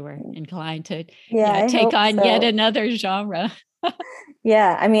if you were inclined to, Yeah, I take hope on yet so. another genre.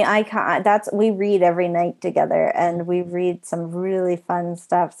 Yeah, I mean, that's we read every night together and we read some really fun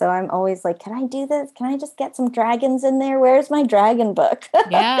stuff. So I'm always like, can I do this? Can I just get some dragons in there? Where's my dragon book?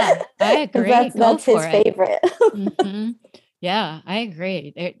 Yeah, I Because agree. Go that's his for it. favorite. Hmm. Yeah, I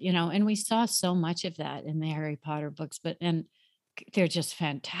agree. And we saw so much of that in the Harry Potter books, they're just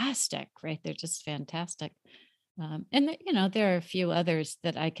fantastic, right? They're just fantastic. There are a few others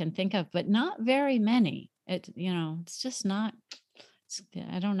that I can think of, but not very many. It's just not.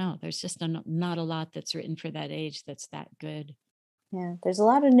 I don't know. There's just not a lot that's written for that age that's that good. Yeah, there's a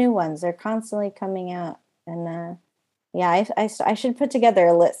lot of new ones. They're constantly coming out. And yeah, I should put together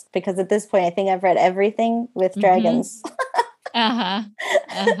a list because at this point, I think I've read everything with Hmm. dragons Uh-huh.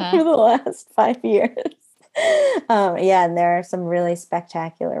 Uh-huh. for the last 5 years. Yeah, and there are some really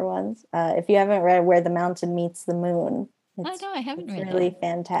spectacular ones. If you haven't read Where the Mountain Meets the Moon, I it's know I haven't it's read that. really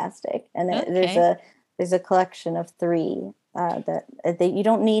fantastic. And Okay. there's a collection of three that you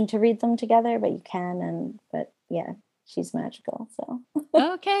don't need to read them together, but you can. But yeah, she's magical. So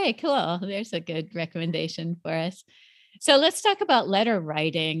Okay, cool. There's a good recommendation for us. So let's talk about letter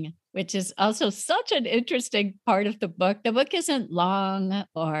writing, which is also such an interesting part of the book. The book isn't long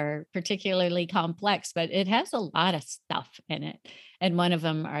or particularly complex, but it has a lot of stuff in it. And one of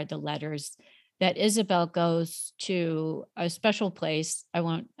them are the letters that Isabel goes to a special place. I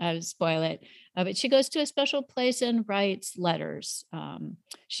won't spoil it, but she goes to a special place and writes letters.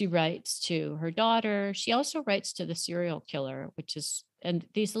 She writes to her daughter. She also writes to the serial killer, and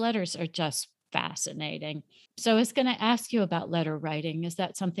these letters are just fascinating. So I was going to ask you about letter writing. Is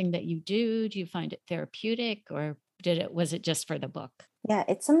that something that you do? Do you find it therapeutic, or was it just for the book? yeah,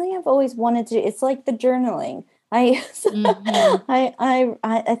 it's something I've always wanted to. It's like the journaling. I, Hmm.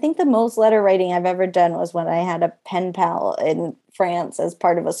 I think the most letter writing I've ever done was when I had a pen pal in France as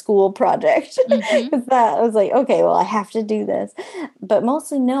part of a school project. Hmm. Because that I was like, okay, well, I have to do this. But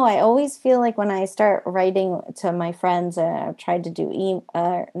mostly, no. I always feel like when I start writing to my friends, I've tried to do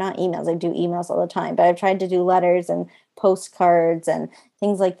not emails. I do emails all the time, but I've tried to do letters and postcards and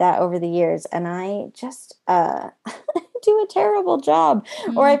things like that over the years, and I just do a terrible job,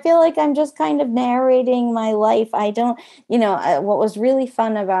 or I feel like I'm just kind of narrating my life. I don't, what was really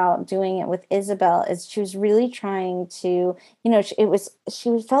fun about doing it with Isabel is she was really trying to,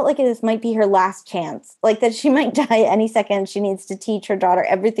 she felt like this might be her last chance, like that she might die any second. She needs to teach her daughter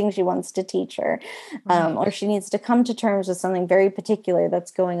everything she wants to teach her, Right. or she needs to come to terms with something very particular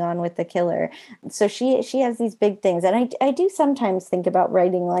that's going on with the killer. So she has these big things, and I do sometimes think about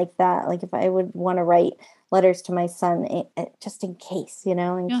writing like that, like if I would want to write letters to my son, just in case, in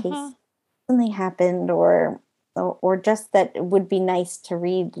Uh-huh. case something happened, or just that it would be nice to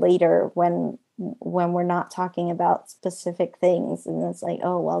read later when we're not talking about specific things, and it's like,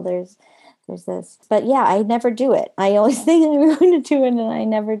 oh well, there's this. But yeah, I never do it. I always think I'm going to do it, and I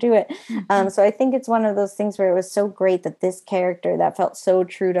never do it. Hmm. So I think it's one of those things where it was so great that this character that felt so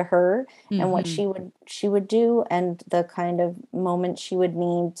true to her and what Hmm. she would do, and the kind of moment she would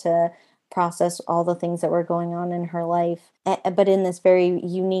need to process all the things that were going on in her life, but in this very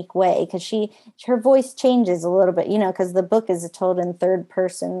unique way, because her voice changes a little bit, because the book is told in third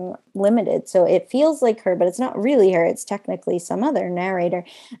person limited, so it feels like her, but it's not really her. It's technically some other narrator,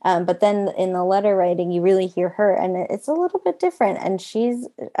 but then in the letter writing you really hear her, and it's a little bit different, and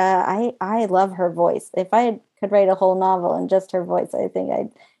I love her voice. If I could write a whole novel in just her voice, I think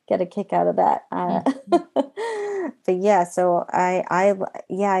I'd get a kick out of that. Hmm. But yeah, so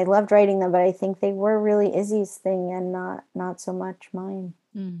yeah, I loved writing them, but I think they were really Izzy's thing and not so much mine.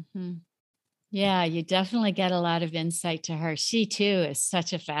 Hmm. Yeah, you definitely get a lot of insight to her. She too is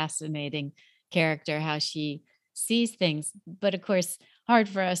such a fascinating character, how she sees things, but of course, hard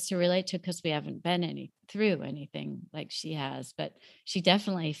for us to relate to because we haven't been through anything like she has. But she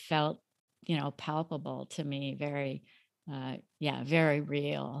definitely felt palpable to me, very, very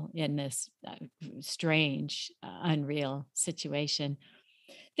real in this strange, unreal situation.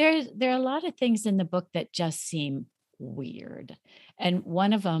 There are a lot of things in the book that just seem weird. And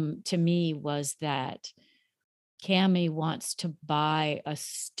one of them to me was that Cami wants to buy a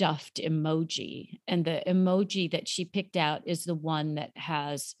stuffed emoji, and the emoji that she picked out is the one that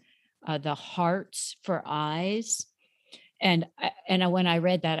has the hearts for eyes. When I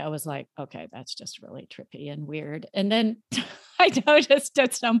read that, I was like, okay, that's just really trippy and weird. And then I noticed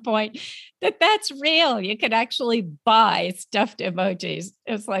at some point that that's real. You could actually buy stuffed emojis.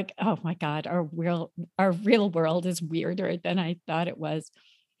 It's like, oh my God, our real world is weirder than I thought it was.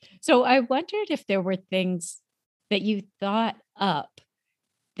 So I wondered if there were things that you thought up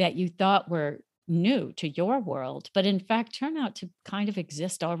that you thought were new to your world, but in fact turn out to kind of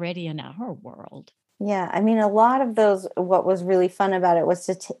exist already in our world. Yeah, I mean, a lot of those. What was really fun about it was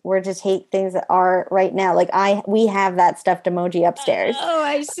were to take things that are right now. Like we have that stuffed emoji upstairs. Oh,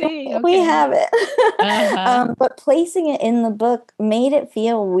 I see. We Okay. have it, Uh-huh. but placing it in the book made it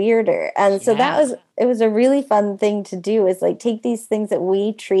feel weirder, and so Yeah. it was a really fun thing to do. Is like take these things that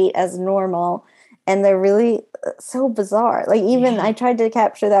we treat as normal, and they're really so bizarre. Like even Yeah. I tried to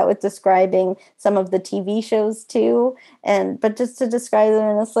capture that with describing some of the TV shows too, but just to describe them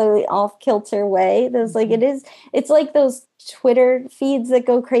in a slightly off kilter way. There's like Mhm. it's like those Twitter feeds that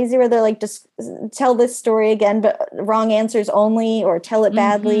go crazy where they're like, just tell this story again, but wrong answers only, or tell it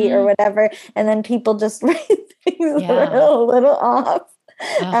badly or Mhm. whatever. And then people just write things that are Yeah. a little off.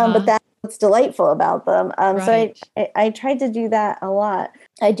 But Uh-huh. that's what's delightful about them. So Right. I tried to do that a lot.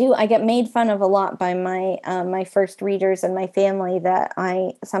 I get made fun of a lot by my first readers and my family that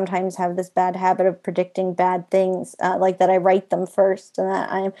I sometimes have this bad habit of predicting bad things, like that I write them first and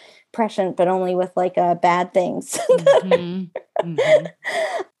that I'm prescient, but only with like bad things. Mhm. Mhm.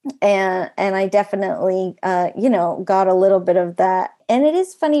 And I definitely got a little bit of that. And it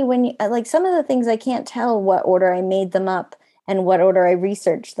is funny when you like some of the things I can't tell what order I made them up and what order I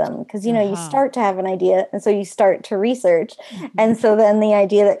researched them, because you Uh-huh. start to have an idea and so you start to research, Mhm. and so then the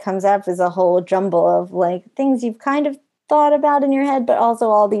idea that comes up is a whole jumble of like things you've kind of thought about in your head, but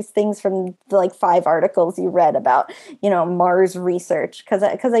also all these things from the, like 5 articles you read about Mars research,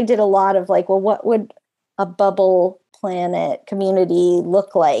 because I did a lot of like, well, what would a bubble planet community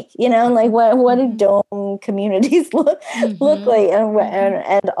look like, and like what do Mhm. dome communities look Mhm. like, and Mhm.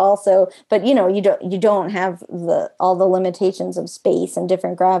 and also, but you don't have the all the limitations of space and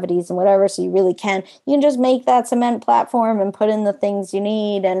different gravities and whatever, so you can just make that cement platform and put in the things you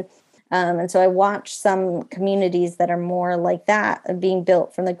need. And so I watch some communities that are more like that, being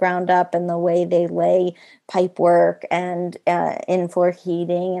built from the ground up, and the way they lay pipe work and in-floor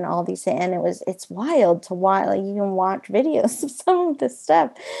heating and all these things. And it's wild to watch. Like you can watch videos of some of this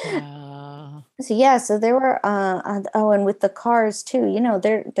stuff. Oh. So yeah, so there were oh, and with the cars too,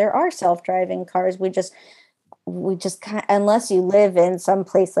 there are self-driving cars. We just kind, unless you live in some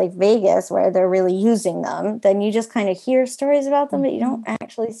place like Vegas where they're really using them, then you just kind of hear stories about them, but you don't Mhm.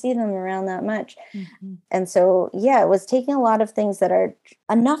 actually see them around that much. Mhm. And so, yeah, it was taking a lot of things that are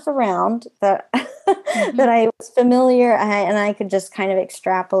enough around that that Mhm. I was familiar, and I could just kind of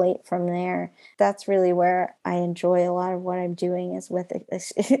extrapolate from there. That's really where I enjoy a lot of what I'm doing, is with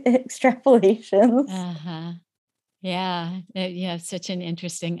extrapolations. Uh-huh. Yeah. You have such an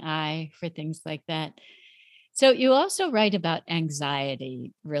interesting eye for things like that. So you also write about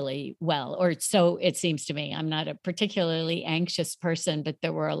anxiety really well, or so it seems to me. I'm not a particularly anxious person, but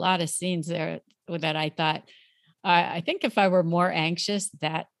there were a lot of scenes there that I thought, I think if I were more anxious,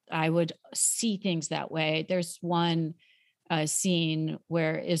 that I would see things that way. There's one scene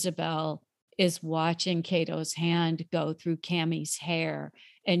where Isabel is watching Cato's hand go through Cammie's hair,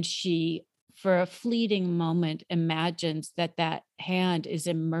 and she, for a fleeting moment, imagines that that hand is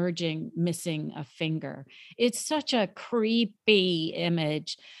emerging, missing a finger. It's such a creepy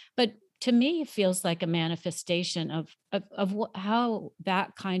image, but to me, it feels like a manifestation of how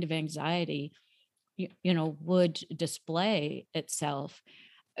that kind of anxiety, would display itself.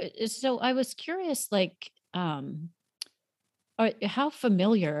 So I was curious, like, how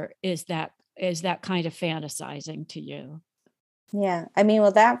familiar is that kind of fantasizing to you? Yeah. I mean,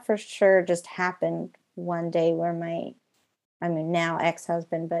 well, that for sure just happened one day where now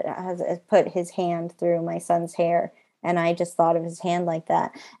ex-husband, but has put his hand through my son's hair, and I just thought of his hand like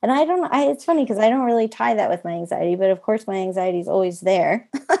that. And I don't I it's funny because I don't really tie that with my anxiety, but of course my anxiety is always there.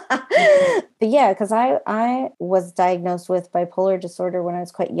 Mhm. But yeah, because I was diagnosed with bipolar disorder when I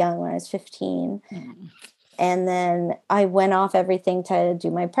was quite young, when I was 15. Mm. And then I went off everything to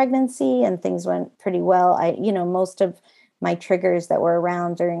do my pregnancy, and things went pretty well. Most of my triggers that were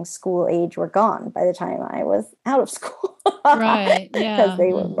around during school age were gone by the time I was out of school. Right. Because Yeah.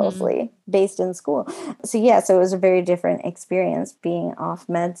 they were mostly based in school. So yeah, so it was a very different experience being off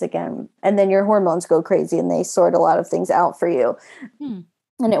meds again. And then your hormones go crazy and they sort a lot of things out for you. Hmm.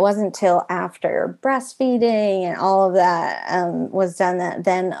 And it wasn't until after breastfeeding and all of that was done that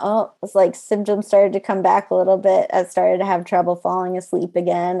then, it's like symptoms started to come back a little bit. I started to have trouble falling asleep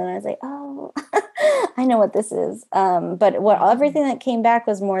again. And I was like, oh, I know what this is. But everything that came back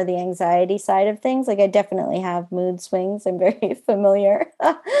was more the anxiety side of things. Like I definitely have mood swings. I'm very familiar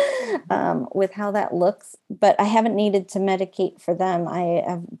with how that looks, but I haven't needed to medicate for them.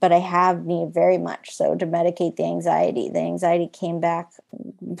 But I have needed very much so to medicate the anxiety. The anxiety came back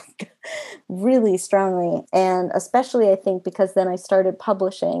really strongly. And especially, I think, because then I started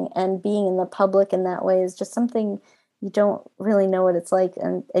publishing, and being in the public in that way is just something you don't really know what it's like.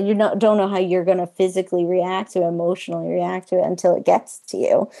 And you don't know how you're going to physically react to, emotionally react to it until it gets to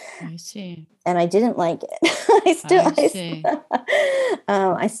you. I see. And I didn't like it. I still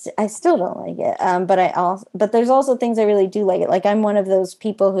don't like it. But there's also things I really do like it. Like I'm one of those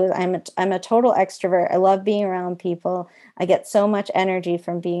people who I'm a total extrovert. I love being around people. I get so much energy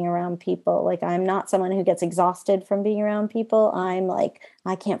from being around people. Like I'm not someone who gets exhausted from being around people. I'm like,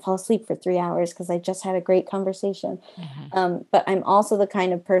 I can't fall asleep for 3 hours because I just had a great conversation. But I'm also the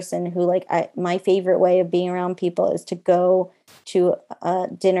kind of person who my favorite way of being around people is to go to a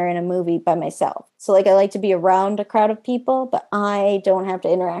dinner and a movie by myself. So I like to be around a crowd of people, but I don't have to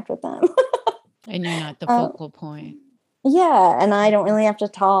interact with them. And you're not the focal point. Yeah. And I don't really have to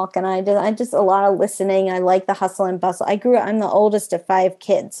talk. And I just a lot of listening. I like the hustle and bustle. I'm the oldest of 5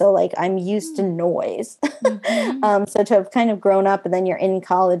 kids. So I'm used to noise. Mm-hmm. So to have kind of grown up and then you're in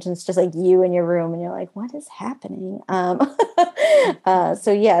college and it's just like you in your room and you're like, what is happening?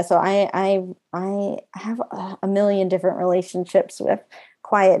 So yeah, so I have a million different relationships with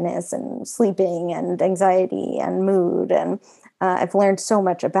quietness and sleeping and anxiety and mood, and I've learned so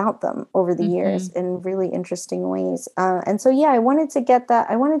much about them over the years in really interesting ways. And so, yeah, I wanted to get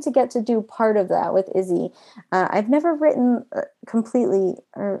to do part of that with Izzy. I've never written completely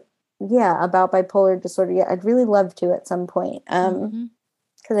about bipolar disorder yet. I'd really love to at some point.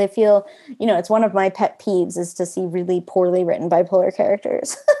 Because I feel, it's one of my pet peeves is to see really poorly written bipolar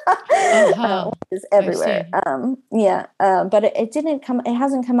characters. Which is everywhere. But it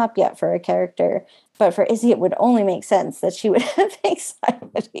hasn't come up yet for a character. But for Izzy, it would only make sense that she would have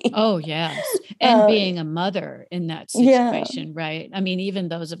anxiety. Oh, yes. And being a mother in that situation, right? I mean, even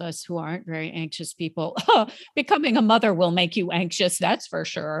those of us who aren't very anxious people, becoming a mother will make you anxious. That's for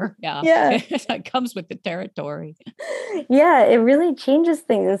sure. Yeah. It comes with the territory. Yeah, it really changes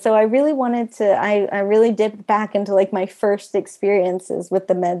things. And so I really wanted to, I really dipped back into my first experiences with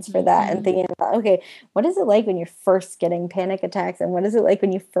the meds for that and thinking about, okay, what is it like when you're first getting panic attacks? And what is it like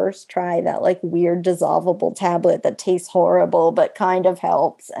when you first try that weird dissolvable tablet that tastes horrible but kind of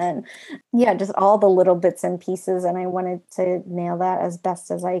helps? And yeah, just all the little bits and pieces. And I wanted to nail that as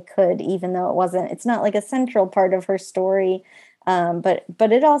best as I could, even though it's not a central part of her story. But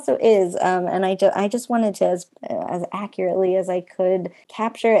it also is, and I just wanted to as accurately as I could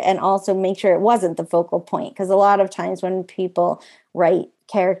capture it, and also make sure it wasn't the focal point, because a lot of times when people write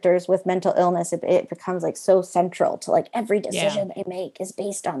characters with mental illness, it becomes so central to every decision they make is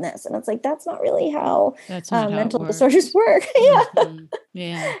based on this, and it's that's not really how mental disorders work.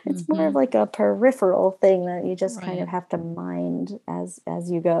 It's more of a peripheral thing that you just kind of have to mind as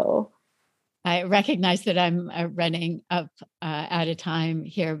you go. I recognize that I'm running up out of time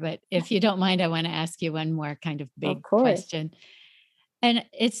here, but if you don't mind, I want to ask you one more kind of big question. And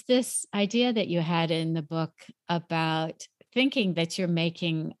it's this idea that you had in the book about thinking that you're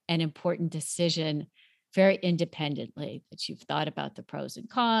making an important decision very independently, that you've thought about the pros and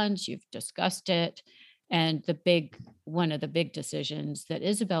cons, you've discussed it. And one of the big decisions that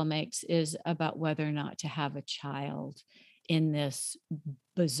Isabel makes is about whether or not to have a child in this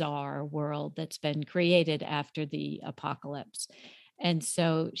bizarre world that's been created after the apocalypse. And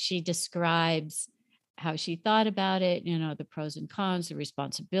so she describes how she thought about it, the pros and cons, the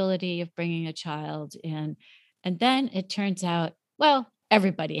responsibility of bringing a child in. And then it turns out, well,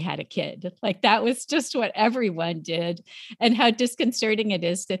 everybody had a kid. That was just what everyone did. And how disconcerting it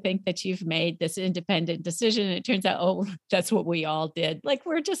is to think that you've made this independent decision. And it turns out, oh, that's what we all did.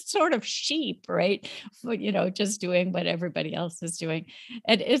 We're just sort of sheep, right? Just doing what everybody else is doing.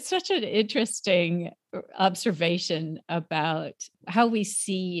 And it's such an interesting observation about how we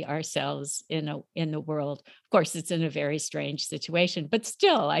see ourselves in the world. Of course, it's in a very strange situation, but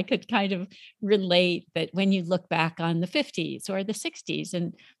still I could kind of relate that when you look back on the 50s or the 60s,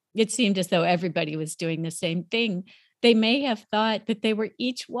 and it seemed as though everybody was doing the same thing. they may have thought that they were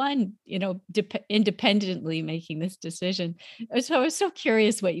each one, independently making this decision. So I was so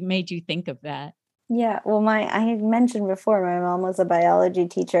curious what made you think of that. Yeah, well, I had mentioned before, my mom was a biology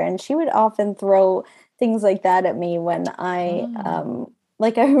teacher, and she would often throw things like that at me when Oh.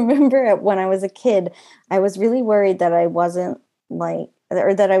 like I remember when I was a kid, I was really worried that I wasn't like,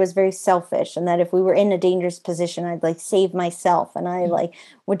 or that I was very selfish, and that if we were in a dangerous position, I'd like save myself, and I like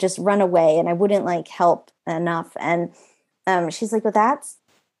would just run away, and I wouldn't like help enough. And she's like, well, that's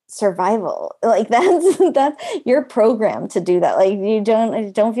survival. Like that's you're programmed to do that. Like you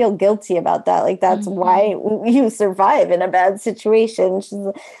don't feel guilty about that. Like that's why Mhm. you survive in a bad situation.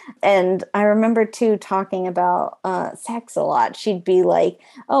 And I remember too talking about sex a lot. She'd be like,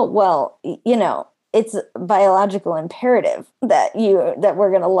 oh well, it's biological imperative that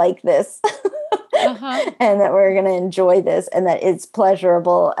we're gonna like this. Uh-huh. And that we're going to enjoy this, and that it's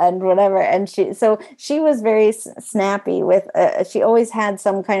pleasurable and whatever. And she was very snappy with, she always had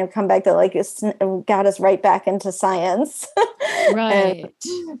some kind of comeback that like got us right back into science. And Right.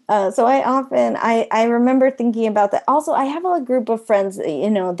 so I remember thinking about that. Also, I have a group of friends,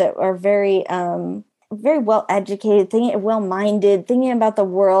 that are very well educated, well minded, thinking about the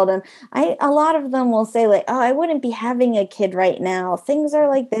world. And a lot of them will say like, oh, I wouldn't be having a kid right now. Things are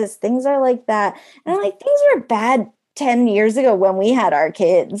like this, things are like that. And I'm like, things were bad 10 years ago when we had our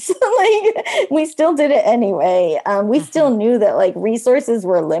kids. Like we still did it anyway. We Uh-huh. still knew that like resources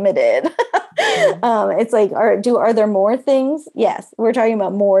were limited. Mhm. It's like, are there more things? Yes, we're talking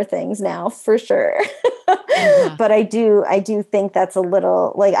about more things now for sure. Uh-huh. But I do think that's a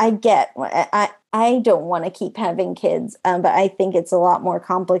little like I don't want to keep having kids, but I think it's a lot more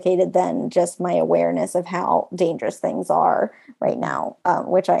complicated than just my awareness of how dangerous things are right now,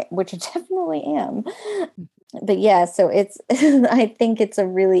 which I definitely am. But yeah, so it's I think it's a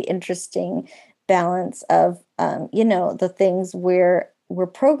really interesting balance of the things we're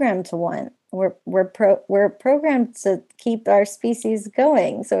programmed to want. We're programmed to keep our species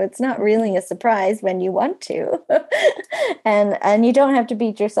going, so it's not really a surprise when you want to. And you don't have to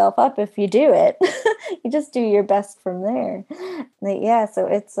beat yourself up if you do it. You just do your best from there. But yeah, so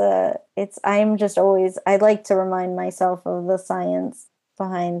it's I'm just always, I like to remind myself of the science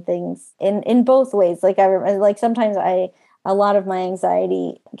behind things in both ways. Like like sometimes a lot of my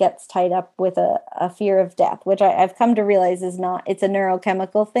anxiety gets tied up with a fear of death, which I've come to realize is not, it's a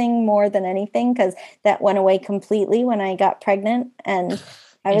neurochemical thing more than anything, because that went away completely when I got pregnant. And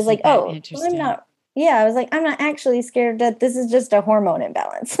I was like, Isn't that oh, I'm interesting? not, yeah, I was like, I'm not actually scared of death. This is just a hormone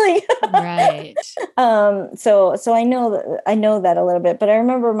imbalance. Like, Right. so I know that a little bit. But I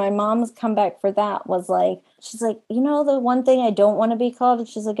remember my mom's comeback for that was like, she's like, the one thing I don't want to be called,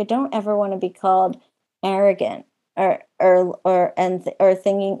 she's like, I don't ever want to be called arrogant or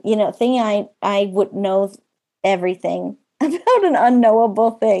thinking I would know everything about an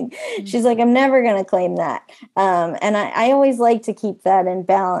unknowable thing. She's like, Mhm. I'm never going to claim that. And I always like to keep that in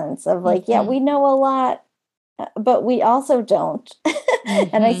balance of like, yeah, Mhm. we know a lot, but we also don't.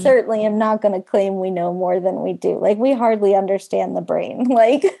 And I Mhm. certainly am not going to claim we know more than we do. Like we hardly understand the brain.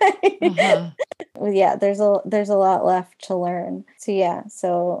 Like Uh-huh. yeah, there's a lot left to learn. So yeah,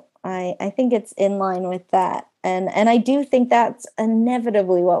 so I think it's in line with that. And I do think that's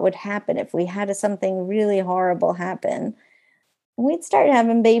inevitably what would happen if we had something really horrible happen. We'd start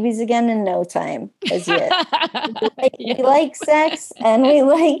having babies again in no time, because yeah, Yeah. we like sex and we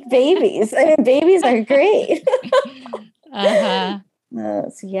like babies. I mean, babies are great. Uh-huh.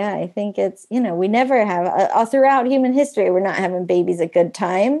 So yeah, I think it's, we never have throughout human history, we're not having babies at good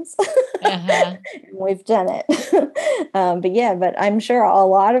times. Uh-huh. We've done it. But yeah, but I'm sure a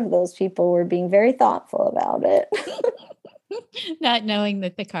lot of those people were being very thoughtful about it. Not knowing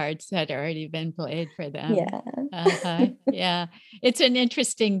that the cards had already been played for them. Yeah. Uh-huh. Yeah. It's an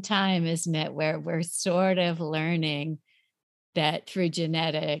interesting time, isn't it, where we're sort of learning that through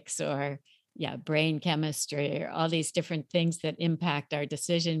genetics or yeah, brain chemistry or all these different things that impact our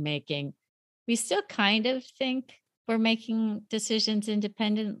decision making, we still kind of think we're making decisions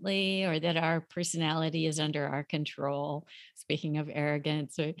independently or that our personality is under our control. Speaking of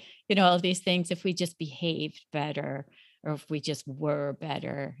arrogance or, all of these things, if we just behaved better or if we just were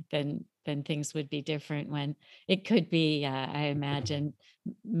better, then things would be different when it could be, I imagine,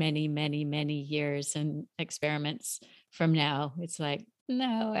 many, many, many years and experiments from now. It's like,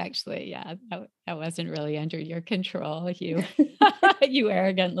 no, actually, yeah, that wasn't really under your control. You, you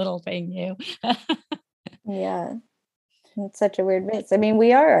arrogant little thing, you. Yeah. It's such a weird mix. I mean,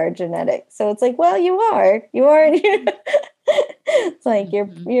 we are our genetics. So it's like, well, you are. It's like you're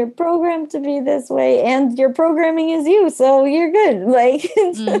Mhm. you're programmed to be this way, and your programming is you, so you're good. Like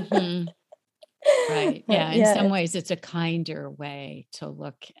Mhm. Right. Yeah. In Yeah. some ways, it's a kinder way to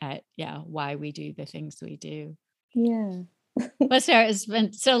look at, why we do the things we do. Yeah. Well, Sarah, it's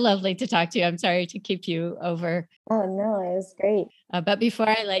been so lovely to talk to you. I'm sorry to keep you over. Oh no, it was great. But before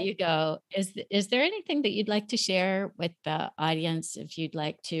I let you go, is there anything that you'd like to share with the audience? If you'd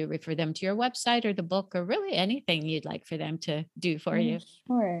like to refer them to your website or the book, or really anything you'd like for them to do for Yeah, you?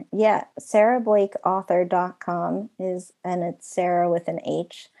 sure. Yeah, sarahblakeauthor.com is, and it's Sarah with an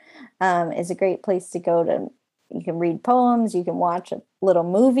H, is a great place to go to. You can read poems, you can watch a little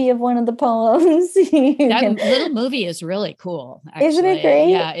movie of one of the poems. You That can, little movie is really cool, isn't it actually. great?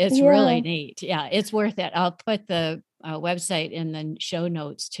 Yeah, it's Yeah. really neat. Yeah, it's worth it. I'll put the website in the show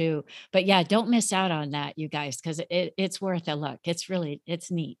notes too. But yeah, don't miss out on that, you guys, because it's worth a look. It's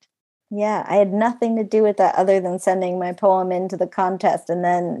neat. Yeah, I had nothing to do with that other than sending my poem into the contest, and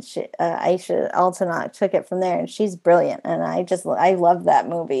then Aisha Altanach took it from there, and she's brilliant, and I love that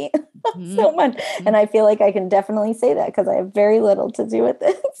movie so much, and Mhm. I feel like I can definitely say that because I have very little to do with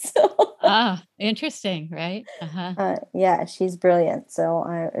it. So, Ah, interesting, right? Uh-huh. yeah, she's brilliant. So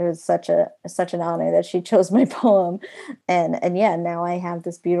it was such an honor that she chose my poem, and yeah, now I have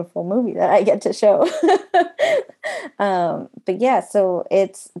this beautiful movie that I get to show. But yeah, so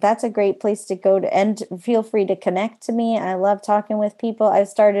that's a great place to go to, and feel free to connect to me. I love talking with people. I've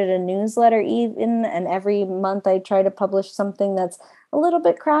started a newsletter even, and every month I try to publish something that's a little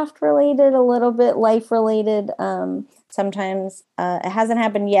bit craft related, a little bit life related. Sometimes it hasn't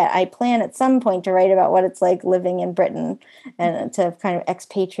happened yet. I plan at some point to write about what it's like living in Britain and to kind of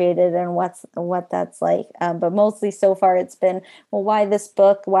expatriated and what that's like. But mostly so far it's been, well, why this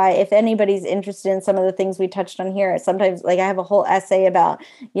book? Why, if anybody's interested in some of the things we touched on here, sometimes like I have a whole essay about,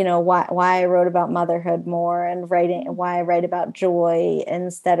 why I wrote about motherhood more, and why I write about joy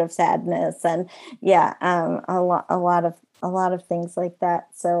instead of sadness. And yeah, a lot of things like that.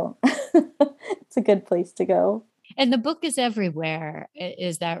 So it's a good place to go. And the book is everywhere.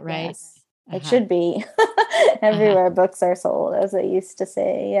 Is that right? Yes, it Uh-huh. should be Uh-huh. everywhere books are sold, as I used to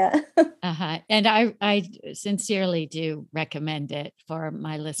say. Yeah. Uh-huh. And I sincerely do recommend it for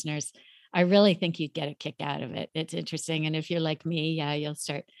my listeners. I really think you'd get a kick out of it. It's interesting. And if you're like me, yeah, you'll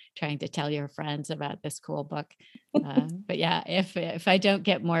start trying to tell your friends about this cool book. But yeah, if I don't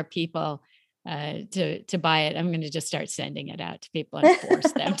get more people to buy it, I'm going to just start sending it out to people and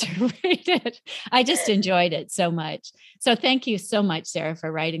force them to read it. I just enjoyed it so much. So thank you so much, Sarah,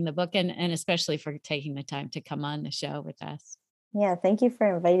 for writing the book, and especially for taking the time to come on the show with us. Yeah, thank you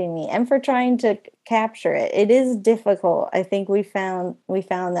for inviting me and for trying to capture it. It is difficult. I think we found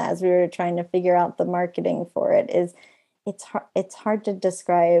that as we were trying to figure out the marketing for it, is it's hard to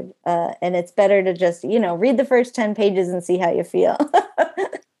describe, and it's better to just, read the first 10 pages and see how you feel.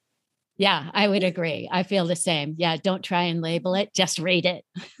 Yeah, I would agree. I feel the same. Yeah, don't try and label it, just read it.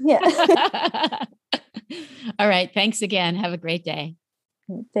 Yeah. All right. Thanks again. Have a great day.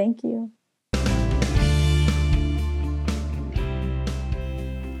 Thank you.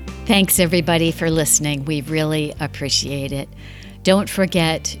 Thanks, everybody, for listening. We really appreciate it. Don't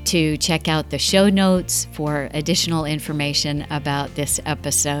forget to check out the show notes for additional information about this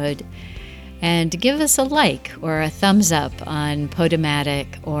episode. And give us a like or a thumbs up on Podomatic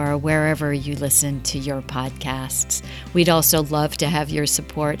or wherever you listen to your podcasts. We'd also love to have your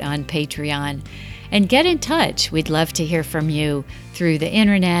support on Patreon. And get in touch. We'd love to hear from you through the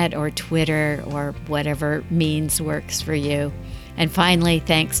internet or Twitter or whatever means works for you. And finally,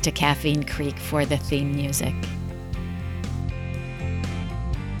 thanks to Caffeine Creek for the theme music.